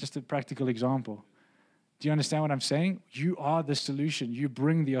 Just a practical example. Do you understand what I'm saying? You are the solution. You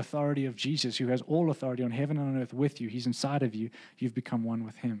bring the authority of Jesus, who has all authority on heaven and on earth with you. He's inside of you. You've become one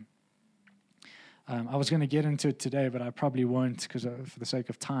with Him. I was going to get into it today, but I probably won't because for the sake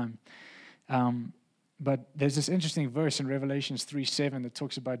of time. But there's this interesting verse in Revelations 3:7 that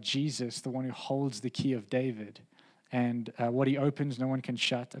talks about Jesus, the one who holds the key of David. And what he opens, no one can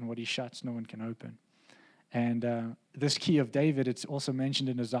shut, and what he shuts, no one can open. And this key of David, it's also mentioned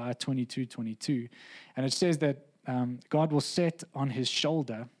in Isaiah 22:22. And it says that God will set on his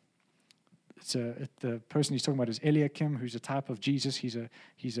shoulder. The person he's talking about is Eliakim, who's a type of Jesus. He's a.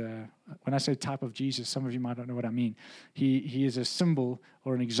 When I say type of Jesus, some of you might not know what I mean. He is a symbol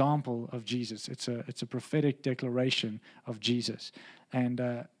or an example of Jesus. It's a prophetic declaration of Jesus, and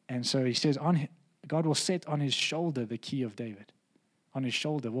so he says God will set on his shoulder the key of David, on his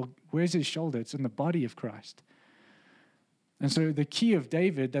shoulder. Well, where's his shoulder? It's in the body of Christ. And so the key of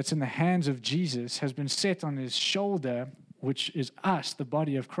David that's in the hands of Jesus has been set on his shoulder, which is us, the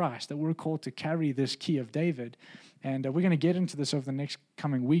body of Christ, that we're called to carry this key of David. And we're going to get into this over the next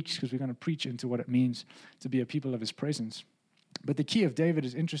coming weeks because we're going to preach into what it means to be a people of his presence. But the key of David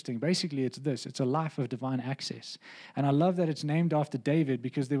is interesting. Basically, it's this. It's a life of divine access. And I love that it's named after David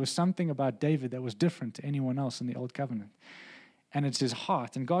because there was something about David that was different to anyone else in the Old Covenant. And it's his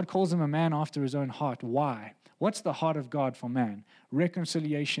heart. And God calls him a man after his own heart. Why? What's the heart of God for man?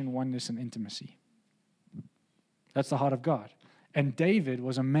 Reconciliation, oneness, and intimacy. That's the heart of God. And David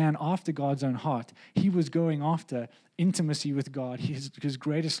was a man after God's own heart. He was going after intimacy with God. His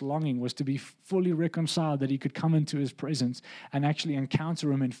greatest longing was to be fully reconciled, that he could come into his presence and actually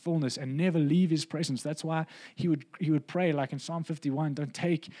encounter him in fullness and never leave his presence. That's why he would pray, like in Psalm 51, don't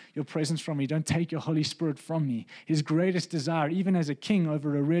take your presence from me. Don't take your Holy Spirit from me. His greatest desire, even as a king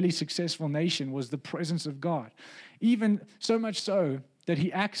over a really successful nation, was the presence of God. Even so much so that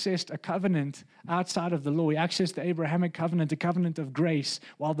he accessed a covenant outside of the law. He accessed the Abrahamic covenant, a covenant of grace,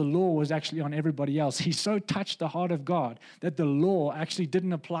 while the law was actually on everybody else. He so touched the heart of God that the law actually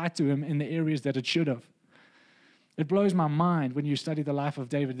didn't apply to him in the areas that it should have. It blows my mind when you study the life of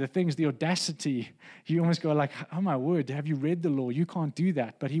David. The audacity, you almost go like, oh my word, have you read the law? You can't do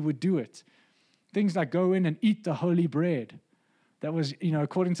that. But he would do it. Things like go in and eat the holy bread. That was,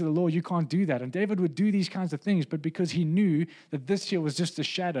 according to the law, you can't do that. And David would do these kinds of things, but because he knew that this here was just a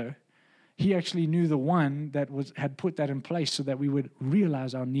shadow, he actually knew the one that had put that in place so that we would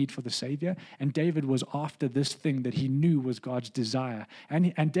realize our need for the Savior. And David was after this thing that he knew was God's desire.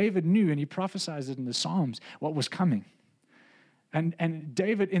 And David knew, and he prophesied it in the Psalms, what was coming. And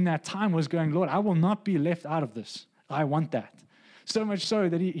David in that time was going, Lord, I will not be left out of this. I want that. So much so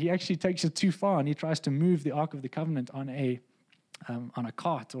that he actually takes it too far, and he tries to move the Ark of the Covenant on a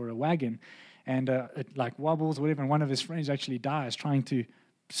cart or a wagon, and it like wobbles, whatever, and one of his friends actually dies trying to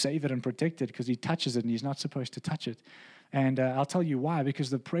save it and protect it because he touches it and he's not supposed to touch it. And I'll tell you why, because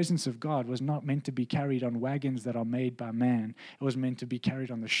the presence of God was not meant to be carried on wagons that are made by man. It was meant to be carried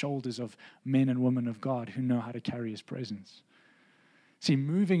on the shoulders of men and women of God who know how to carry his presence. See,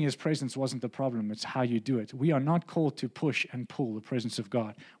 moving his presence wasn't the problem. It's how you do it. We are not called to push and pull the presence of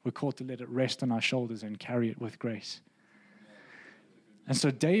God. We're called to let it rest on our shoulders and carry it with grace. And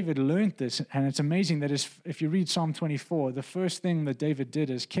so David learned this, and it's amazing that if you read Psalm 24, the first thing that David did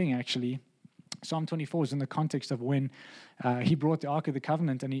as king, actually, Psalm 24 is in the context of when he brought the Ark of the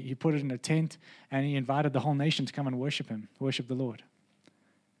Covenant and he put it in a tent, and he invited the whole nation to come and worship him, worship the Lord.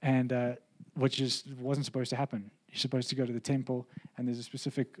 And which wasn't supposed to happen. You're supposed to go to the temple, and there's a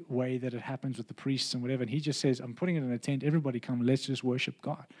specific way that it happens with the priests and whatever. And he just says, I'm putting it in a tent. Everybody come, let's just worship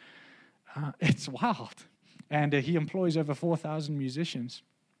God. It's wild. And he employs over 4,000 musicians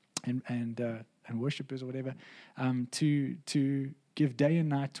and worshipers or whatever to give day and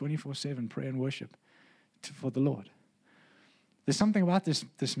night 24/7 prayer and worship for the Lord. There's something about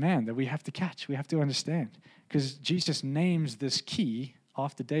this man that we have to catch. We have to understand, because Jesus names this key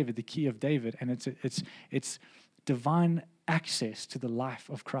after David, the key of David, and it's divine access to the life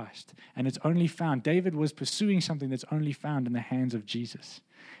of Christ. And it's only found. David was pursuing something that's only found in the hands of Jesus.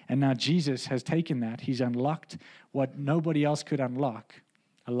 And now Jesus has taken that. He's unlocked what nobody else could unlock,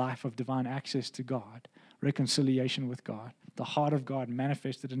 a life of divine access to God, reconciliation with God, the heart of God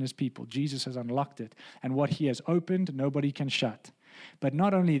manifested in his people. Jesus has unlocked it. And what he has opened, nobody can shut. But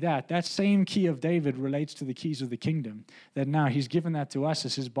not only that, that same key of David relates to the keys of the kingdom, that now he's given that to us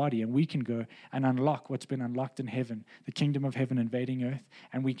as his body, and we can go and unlock what's been unlocked in heaven, the kingdom of heaven invading earth,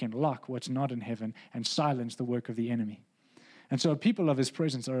 and we can lock what's not in heaven and silence the work of the enemy. And so a people of his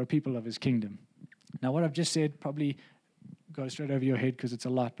presence are a people of his kingdom. Now, what I've just said probably goes straight over your head because it's a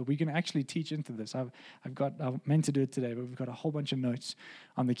lot, but we can actually teach into this. I've meant to do it today, but we've got a whole bunch of notes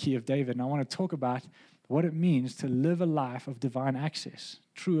on the key of David, and I want to talk about what it means to live a life of divine access,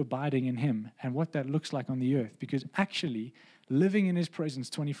 true abiding in him, and what that looks like on the earth. Because actually, living in his presence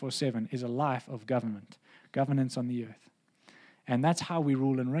 24/7 is a life of governance on the earth. And that's how we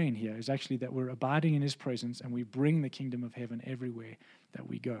rule and reign here, is actually that we're abiding in his presence and we bring the kingdom of heaven everywhere that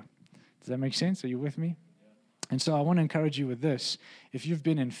we go. Does that make sense? Are you with me? And so I want to encourage you with this. If you've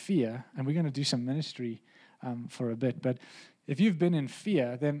been in fear, and we're going to do some ministry for a bit, but if you've been in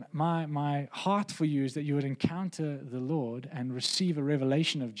fear, then my heart for you is that you would encounter the Lord and receive a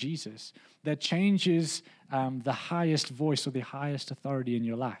revelation of Jesus that changes the highest voice or the highest authority in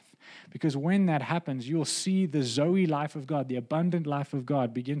your life. Because when that happens, you'll see the Zoe life of God, the abundant life of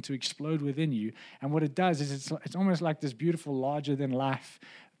God begin to explode within you. And what it does is it's almost like this beautiful larger-than-life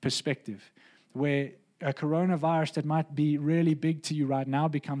perspective where a coronavirus that might be really big to you right now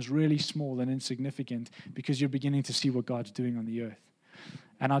becomes really small and insignificant because you're beginning to see what God's doing on the earth.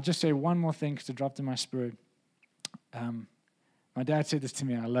 And I'll just say one more thing because it dropped in my spirit. My dad said this to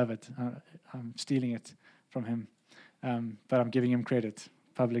me. I love it. I'm stealing it from him, but I'm giving him credit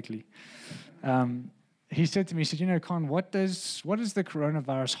publicly. He said to me, he said, Con, what does the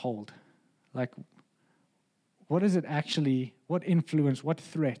coronavirus hold? Like, what is it actually, what influence, what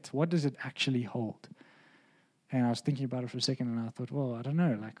threat, what does it actually hold? And I was thinking about it for a second, and I thought, well, I don't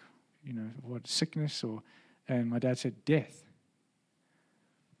know, what, sickness or, and my dad said, death.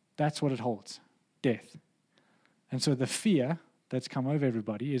 That's what it holds, death. And so the fear that's come over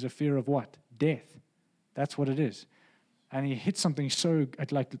everybody is a fear of what? Death. That's what it is. And he hit something so,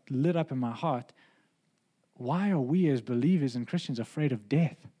 it lit up in my heart. Why are we as believers and Christians afraid of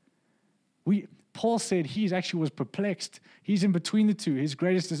death? Paul said he actually was perplexed. He's in between the two. His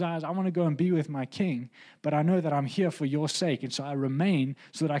greatest desire is, I want to go and be with my king, but I know that I'm here for your sake, and so I remain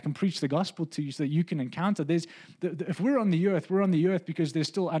so that I can preach the gospel to you so that you can encounter. If we're on the earth because there's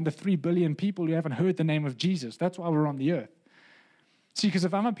still under 3 billion people who haven't heard the name of Jesus. That's why we're on the earth. See, because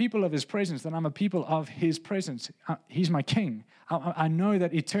if I'm a people of his presence, then I'm a people of his presence. He's my king. I know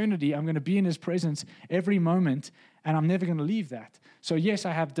that eternity, I'm going to be in his presence every moment, and I'm never going to leave that. So yes,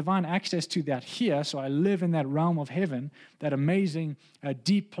 I have divine access to that here, so I live in that realm of heaven, that amazing,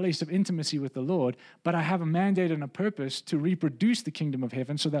 deep place of intimacy with the Lord, but I have a mandate and a purpose to reproduce the kingdom of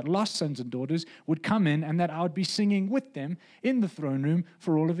heaven so that lost sons and daughters would come in and that I would be singing with them in the throne room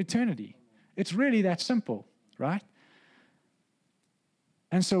for all of eternity. It's really that simple, right?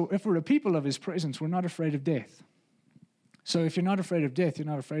 And so if we're a people of his presence, we're not afraid of death. So if you're not afraid of death, you're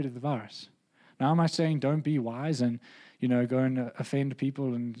not afraid of the virus. Now, am I saying don't be wise and, go and offend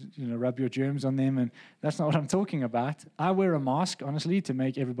people and, rub your germs on them? And that's not what I'm talking about. I wear a mask, honestly, to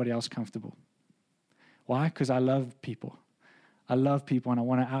make everybody else comfortable. Why? Because I love people. I love people and I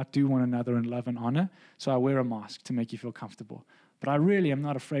want to outdo one another in love and honor. So I wear a mask to make you feel comfortable. But I really am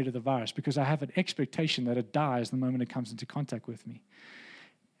not afraid of the virus because I have an expectation that it dies the moment it comes into contact with me.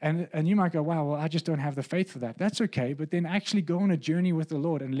 And you might go, wow, well, I just don't have the faith for that. That's okay, but then actually go on a journey with the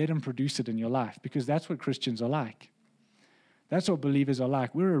Lord and let him produce it in your life, because that's what Christians are like. That's what believers are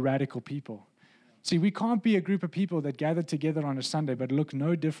like. We're a radical people. See, we can't be a group of people that gather together on a Sunday but look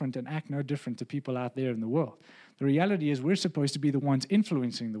no different and act no different to people out there in the world. The reality is we're supposed to be the ones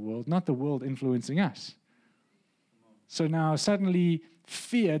influencing the world, not the world influencing us. So now suddenly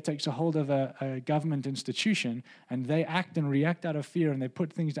fear takes a hold of a government institution, and they act and react out of fear, and they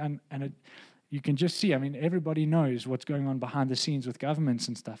put things down, and you can just see, everybody knows what's going on behind the scenes with governments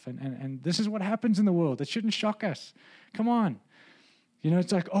and stuff, and this is what happens in the world. It shouldn't shock us. Come on.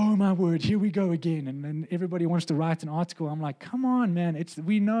 It's like, oh, my word, here we go again. And then everybody wants to write an article. I'm like, come on, man.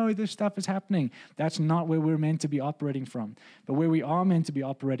 We know this stuff is happening. That's not where we're meant to be operating from. But where we are meant to be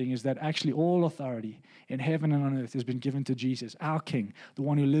operating is that actually all authority in heaven and on earth has been given to Jesus, our King, the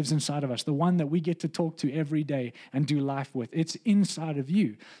one who lives inside of us, the one that we get to talk to every day and do life with. It's inside of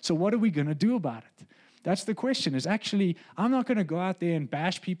you. So what are we going to do about it? That's the question, is actually, I'm not going to go out there and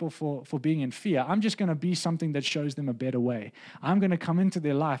bash people for being in fear. I'm just going to be something that shows them a better way. I'm going to come into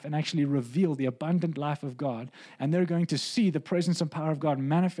their life and actually reveal the abundant life of God, and they're going to see the presence and power of God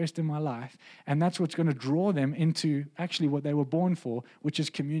manifest in my life, and that's what's going to draw them into actually what they were born for, which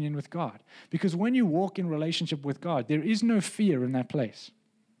is communion with God. Because when you walk in relationship with God, there is no fear in that place.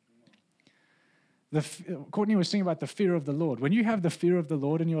 Courtney was saying about the fear of the Lord. When you have the fear of the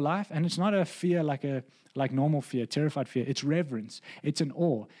Lord in your life, and it's not a fear like normal fear, terrified fear, it's reverence, it's an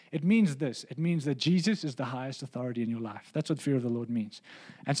awe. It means this. It means that Jesus is the highest authority in your life. That's what fear of the Lord means.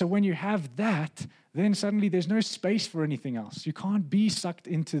 And so when you have that, then suddenly there's no space for anything else. You can't be sucked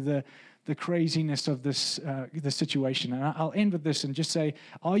into the craziness of the situation. And I'll end with this and just say,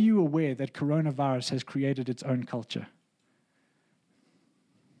 are you aware that coronavirus has created its own culture?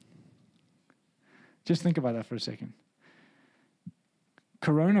 Just think about that for a second.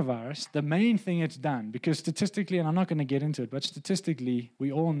 Coronavirus, the main thing it's done, because statistically, and I'm not going to get into it, but statistically,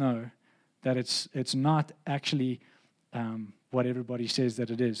 we all know that it's not actually what everybody says that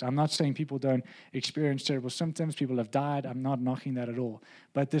it is. I'm not saying people don't experience terrible symptoms. People have died. I'm not knocking that at all.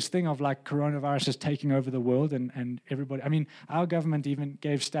 But this thing of like coronavirus is taking over the world and everybody, I mean, our government even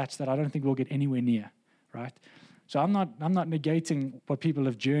gave stats that I don't think we'll get anywhere near, right? So I'm not negating what people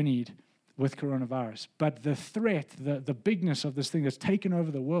have journeyed with coronavirus. But the threat, the bigness of this thing that's taken over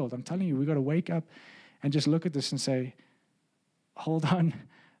the world, I'm telling you, we've got to wake up and just look at this and say, hold on,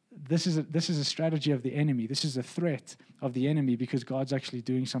 this is a strategy of the enemy. This is a threat of the enemy because God's actually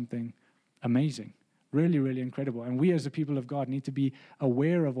doing something amazing, really, really incredible. And we as the people of God need to be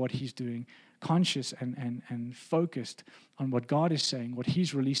aware of what he's doing, conscious and focused on what God is saying, what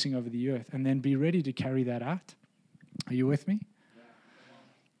he's releasing over the earth, and then be ready to carry that out. Are you with me?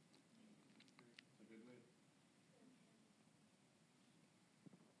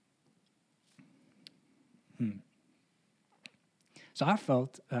 So I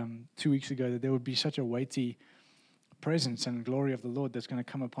felt 2 weeks ago that there would be such a weighty presence and glory of the Lord that's going to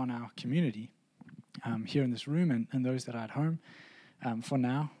come upon our community here in this room and those that are at home for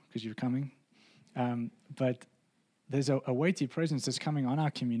now, because you're coming. But there's a weighty presence that's coming on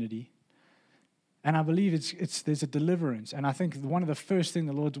our community. And I believe there's a deliverance. And I think one of the first things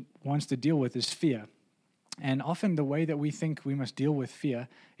the Lord wants to deal with is fear. And often the way that we think we must deal with fear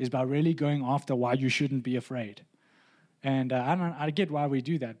is by really going after why you shouldn't be afraid. And I get why we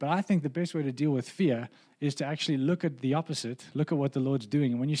do that. But I think the best way to deal with fear is to actually look at the opposite, look at what the Lord's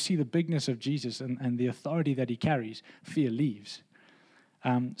doing. And when you see the bigness of Jesus and the authority that he carries, fear leaves.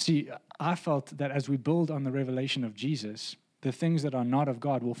 See, I felt that as we build on the revelation of Jesus, the things that are not of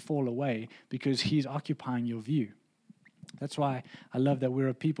God will fall away because he's occupying your view. That's why I love that we're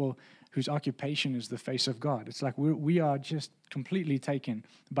a people whose occupation is the face of God. It's like we are just completely taken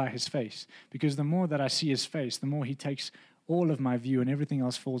by his face. Because the more that I see his face, the more he takes all of my view and everything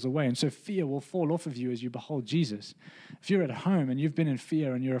else falls away. And so fear will fall off of you as you behold Jesus. If you're at home and you've been in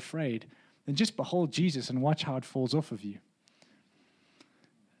fear and you're afraid, then just behold Jesus and watch how it falls off of you.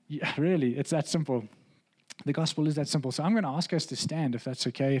 Yeah, really, it's that simple. The gospel is that simple. So I'm going to ask us to stand, if that's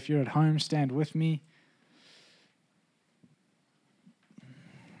okay. If you're at home, stand with me.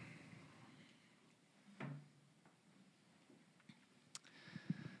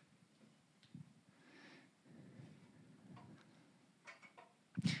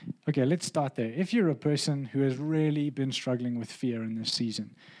 Okay, let's start there. If you're a person who has really been struggling with fear in this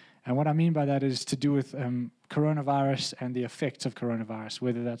season, and what I mean by that is to do with coronavirus and the effects of coronavirus,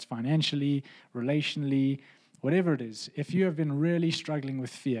 whether that's financially, relationally, whatever it is. If you have been really struggling with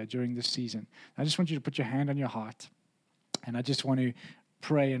fear during this season, I just want you to put your hand on your heart, and I just want to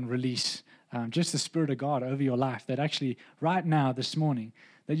pray and release just the Spirit of God over your life, that actually right now, this morning,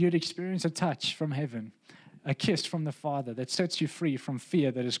 that you'd experience a touch from heaven, a kiss from the Father that sets you free from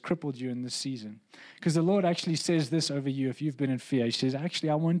fear that has crippled you in this season. Because the Lord actually says this over you if you've been in fear. He says,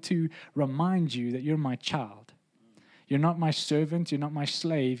 actually, I want to remind you that you're my child. You're not my servant. You're not my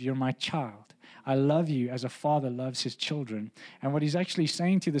slave. You're my child. I love you as a father loves his children. And what he's actually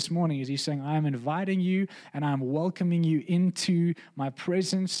saying to you this morning is he's saying, I am inviting you and I'm welcoming you into my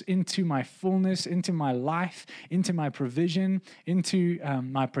presence, into my fullness, into my life, into my provision, into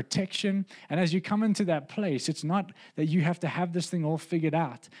my protection. And as you come into that place, it's not that you have to have this thing all figured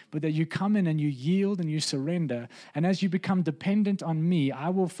out, but that you come in and you yield and you surrender. And as you become dependent on me, I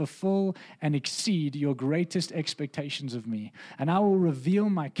will fulfill and exceed your greatest expectations of me. And I will reveal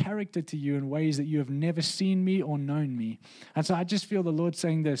my character to you in ways that you have never seen me or known me. And so I just feel the Lord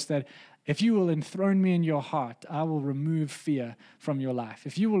saying this, that if you will enthrone me in your heart, I will remove fear from your life.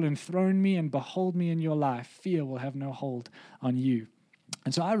 If you will enthrone me and behold me in your life, fear will have no hold on you.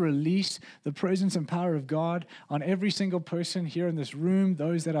 And so I release the presence and power of God on every single person here in this room,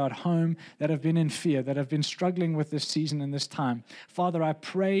 those that are at home, that have been in fear, that have been struggling with this season and this time. Father, I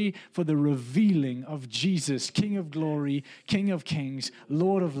pray for the revealing of Jesus, King of glory, King of kings,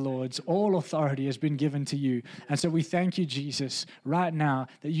 Lord of lords. All authority has been given to you. And so we thank you, Jesus, right now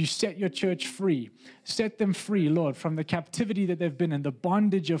that you set your church free. Set them free, Lord, from the captivity that they've been in, the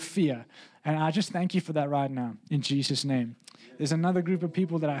bondage of fear. And I just thank you for that right now, in Jesus' name. There's another group of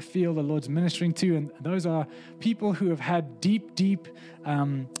people that I feel the Lord's ministering to, and those are people who have had deep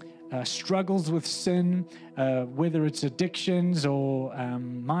struggles with sin, whether it's addictions or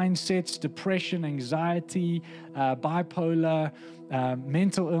mindsets, depression, anxiety, bipolar,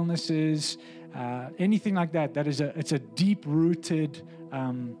 mental illnesses, anything like that. It's a deep-rooted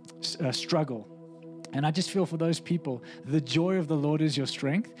struggle. And I just feel for those people, the joy of the Lord is your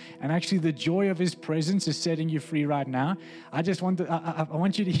strength. And actually the joy of his presence is setting you free right now. I just want I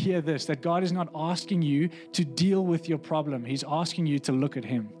want you to hear this, that God is not asking you to deal with your problem. He's asking you to look at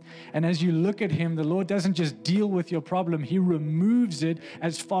him. And as you look at him, the Lord doesn't just deal with your problem. He removes it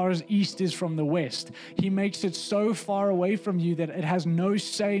as far as east is from the west. He makes it so far away from you that it has no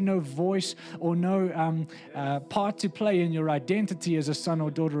say, no voice, or no part to play in your identity as a son or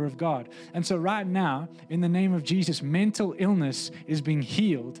daughter of God. And so right now, in the name of Jesus, mental illness is being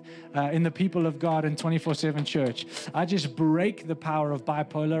healed in the people of God in 24/7 Church. I just break the power of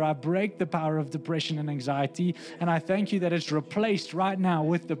bipolar. I break the power of depression and anxiety. And I thank you that it's replaced right now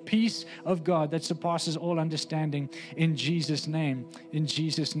with the peace of God that surpasses all understanding in Jesus' name. In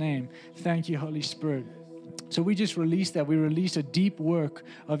Jesus' name. Thank you, Holy Spirit. So we just release that. We release a deep work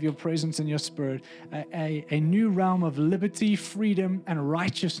of your presence and your spirit, a new realm of liberty, freedom, and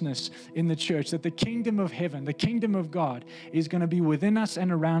righteousness in the church, that the kingdom of heaven, the kingdom of God is going to be within us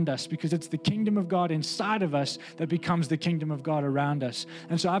and around us, because it's the kingdom of God inside of us that becomes the kingdom of God around us.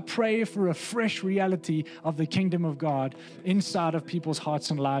 And so I pray for a fresh reality of the kingdom of God inside of people's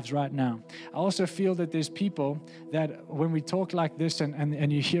hearts and lives right now. I also feel that there's people that when we talk like this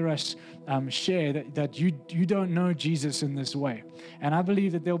and you hear us share that you don't know Jesus in this way. And I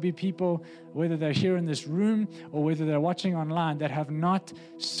believe that there'll be people, whether they're here in this room or whether they're watching online, that have not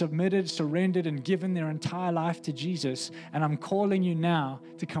submitted, surrendered, and given their entire life to Jesus. And I'm calling you now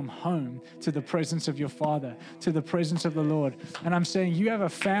to come home to the presence of your Father, to the presence of the Lord. And I'm saying you have a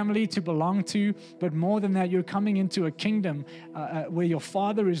family to belong to, but more than that, you're coming into a kingdom where your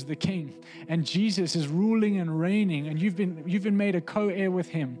Father is the King and Jesus is ruling and reigning, and you've been made a co-heir with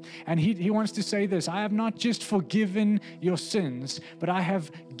him. And he wants to say this: I have not just forgiven your sins, but I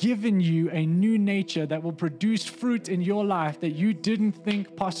have given you a new nature that will produce fruit in your life that you didn't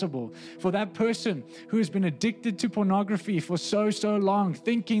think possible. For that person who has been addicted to pornography for so long,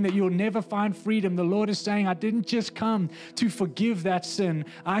 thinking that you'll never find freedom, the Lord is saying, I didn't just come to forgive that sin.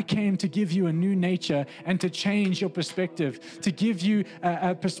 I came to give you a new nature and to change your perspective, to give you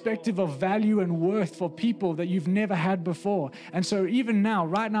a perspective of value and worth for people that you've never had before. And so even now,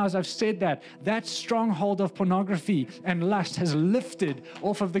 right now, as I've said that stronghold of pornography and lust has lifted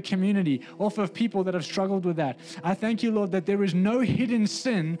off of the community, off of people that have struggled with that. I thank you, Lord, that there is no hidden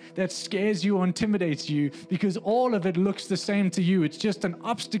sin that scares you or intimidates you, because all of it looks the same to you. It's just an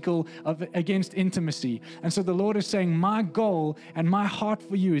obstacle against intimacy. And so the Lord is saying, my goal and my heart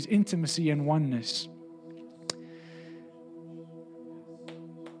for you is intimacy and oneness.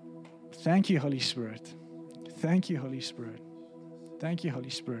 Thank you, Holy Spirit. Thank you, Holy Spirit. Thank you, Holy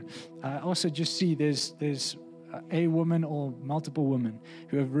Spirit. I also just see there's a woman or multiple women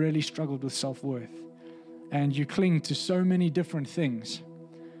who have really struggled with self-worth. And you cling to so many different things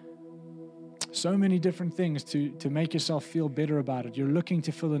to make yourself feel better about it. You're looking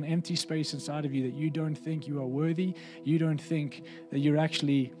to fill an empty space inside of you that you don't think you are worthy. You don't think that you're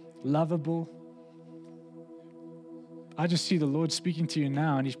actually lovable. I just see the Lord speaking to you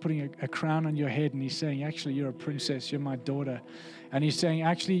now, and he's putting a crown on your head, and he's saying, actually, you're a princess, you're my daughter. And he's saying,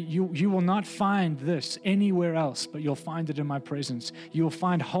 actually, you will not find this anywhere else, but you'll find it in my presence. You'll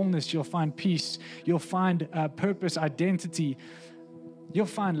find wholeness, you'll find peace, you'll find purpose, identity. You'll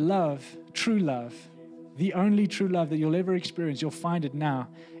find love, true love, the only true love that you'll ever experience. You'll find it now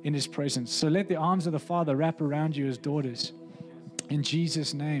in his presence. So let the arms of the Father wrap around you as daughters. In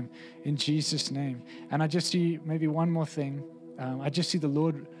Jesus' name, in Jesus' name. And I just see maybe one more thing. I just see the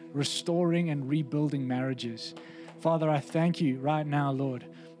Lord restoring and rebuilding marriages. Father, I thank you right now, Lord,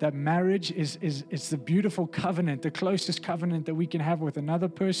 that marriage is the beautiful covenant, the closest covenant that we can have with another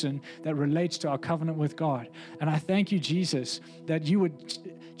person that relates to our covenant with God. And I thank you, Jesus, that you would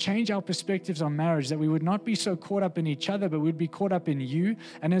change our perspectives on marriage, that we would not be so caught up in each other, but we'd be caught up in you.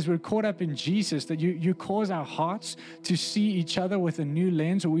 And as we're caught up in Jesus, that you cause our hearts to see each other with a new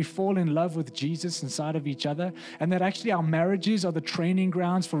lens, where we fall in love with Jesus inside of each other, and that actually our marriages are the training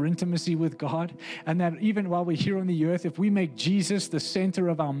grounds for intimacy with God. And that even while we're here on the earth, if we make Jesus the center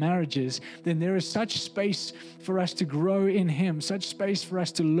of our marriages, then there is such space for us to grow in him, such space for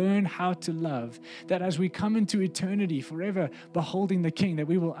us to learn how to love, that as we come into eternity forever beholding the King, that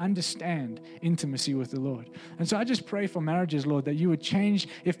we will understand intimacy with the Lord. And so I just pray for marriages, Lord, that you would change,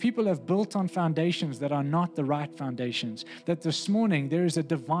 if people have built on foundations that are not the right foundations, that this morning there is a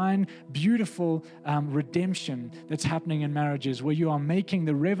divine, beautiful redemption that's happening in marriages, where you are making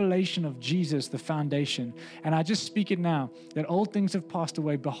the revelation of Jesus the foundation. And I just speak it now, that old things have passed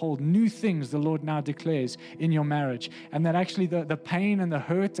away. Behold, new things the Lord now declares in your marriage. And that actually the pain and the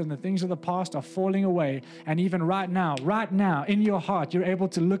hurt and the things of the past are falling away. And even right now, in your heart, you're able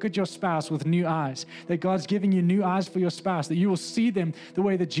to look at your spouse with new eyes, that God's giving you new eyes for your spouse, that you will see them the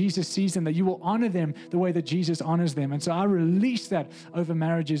way that Jesus sees them, that you will honor them the way that Jesus honors them. And so I release that over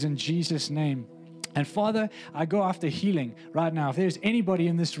marriages in Jesus' name. And Father, I go after healing right now. If there's anybody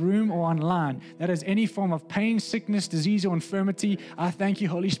in this room or online that has any form of pain, sickness, disease, or infirmity, I thank you,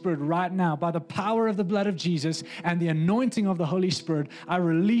 Holy Spirit, right now. By the power of the blood of Jesus and the anointing of the Holy Spirit, I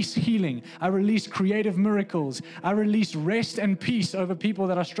release healing. I release creative miracles. I release rest and peace over people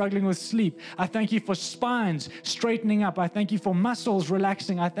that are struggling with sleep. I thank you for spines straightening up. I thank you for muscles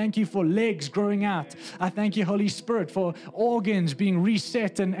relaxing. I thank you for legs growing out. I thank you, Holy Spirit, for organs being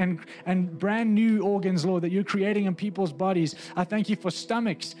reset and brand new organs, Lord, that you're creating in people's bodies. I thank you for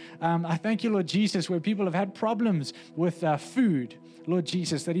stomachs. I thank you, Lord Jesus, where people have had problems with food. Lord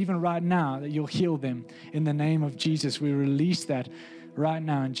Jesus, that even right now, that you'll heal them in the name of Jesus. We release that right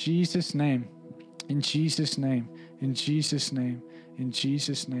now in Jesus' name, in Jesus' name, in Jesus' name, in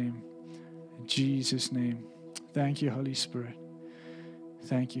Jesus' name, in Jesus' name. Thank you, Holy Spirit.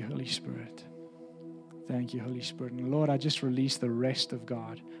 Thank you, Holy Spirit. Thank you, Holy Spirit. And Lord, I just release the rest of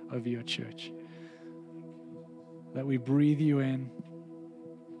God over your church. That we breathe you in,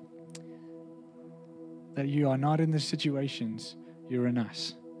 that you are not in the situations, you're in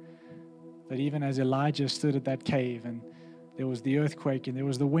us. That even as Elijah stood at that cave and there was the earthquake and there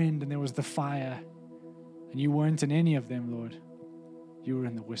was the wind and there was the fire, and you weren't in any of them, Lord, you were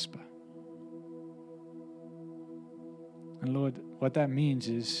in the whisper. And Lord, what that means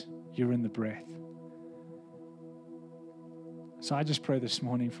is you're in the breath. So I just pray this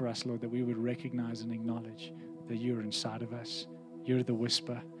morning for us, Lord, that we would recognize and acknowledge that you're inside of us. You're the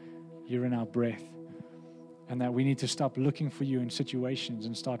whisper. You're in our breath. And that we need to stop looking for you in situations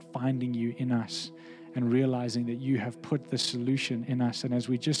and start finding you in us and realizing that you have put the solution in us. And as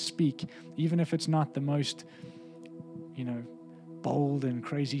we just speak, even if it's not the most, bold and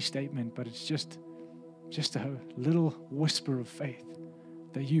crazy statement, but it's just a little whisper of faith,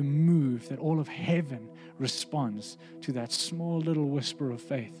 that you move, that all of heaven responds to that small little whisper of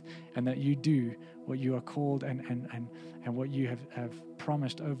faith, and that you do what you are called and what you have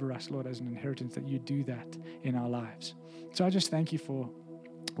promised over us, Lord, as an inheritance, that you do that in our lives. So I just thank you for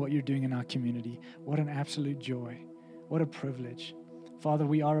what you're doing in our community. What an absolute joy. What a privilege. Father,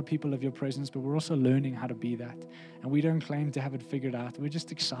 we are a people of your presence, but we're also learning how to be that. And we don't claim to have it figured out. We're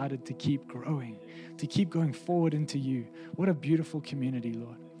just excited to keep growing, to keep going forward into you. What a beautiful community,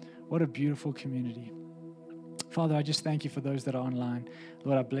 Lord. What a beautiful community. Father, I just thank you for those that are online.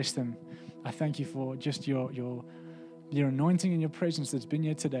 Lord, I bless them. I thank you for just your anointing and your presence that's been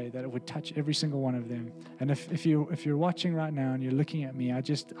here today, that it would touch every single one of them. And if you're watching right now and you're looking at me, I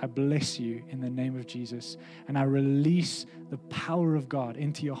bless you in the name of Jesus. And I release the power of God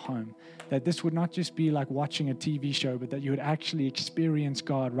into your home, that this would not just be like watching a TV show, but that you would actually experience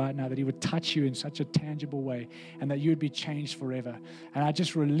God right now, that he would touch you in such a tangible way, and that you would be changed forever. And I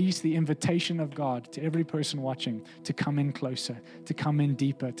just release the invitation of God to every person watching to come in closer, to come in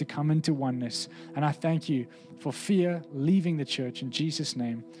deeper, to come into oneness. And I thank you for fear leaving the church in Jesus'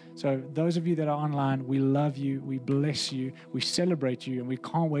 name. So those of you that are online, we love you, we bless you, we celebrate you, and we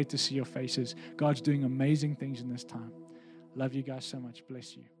can't wait to see your faces. God's doing amazing things in this time. Love you guys so much.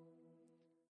 Bless you.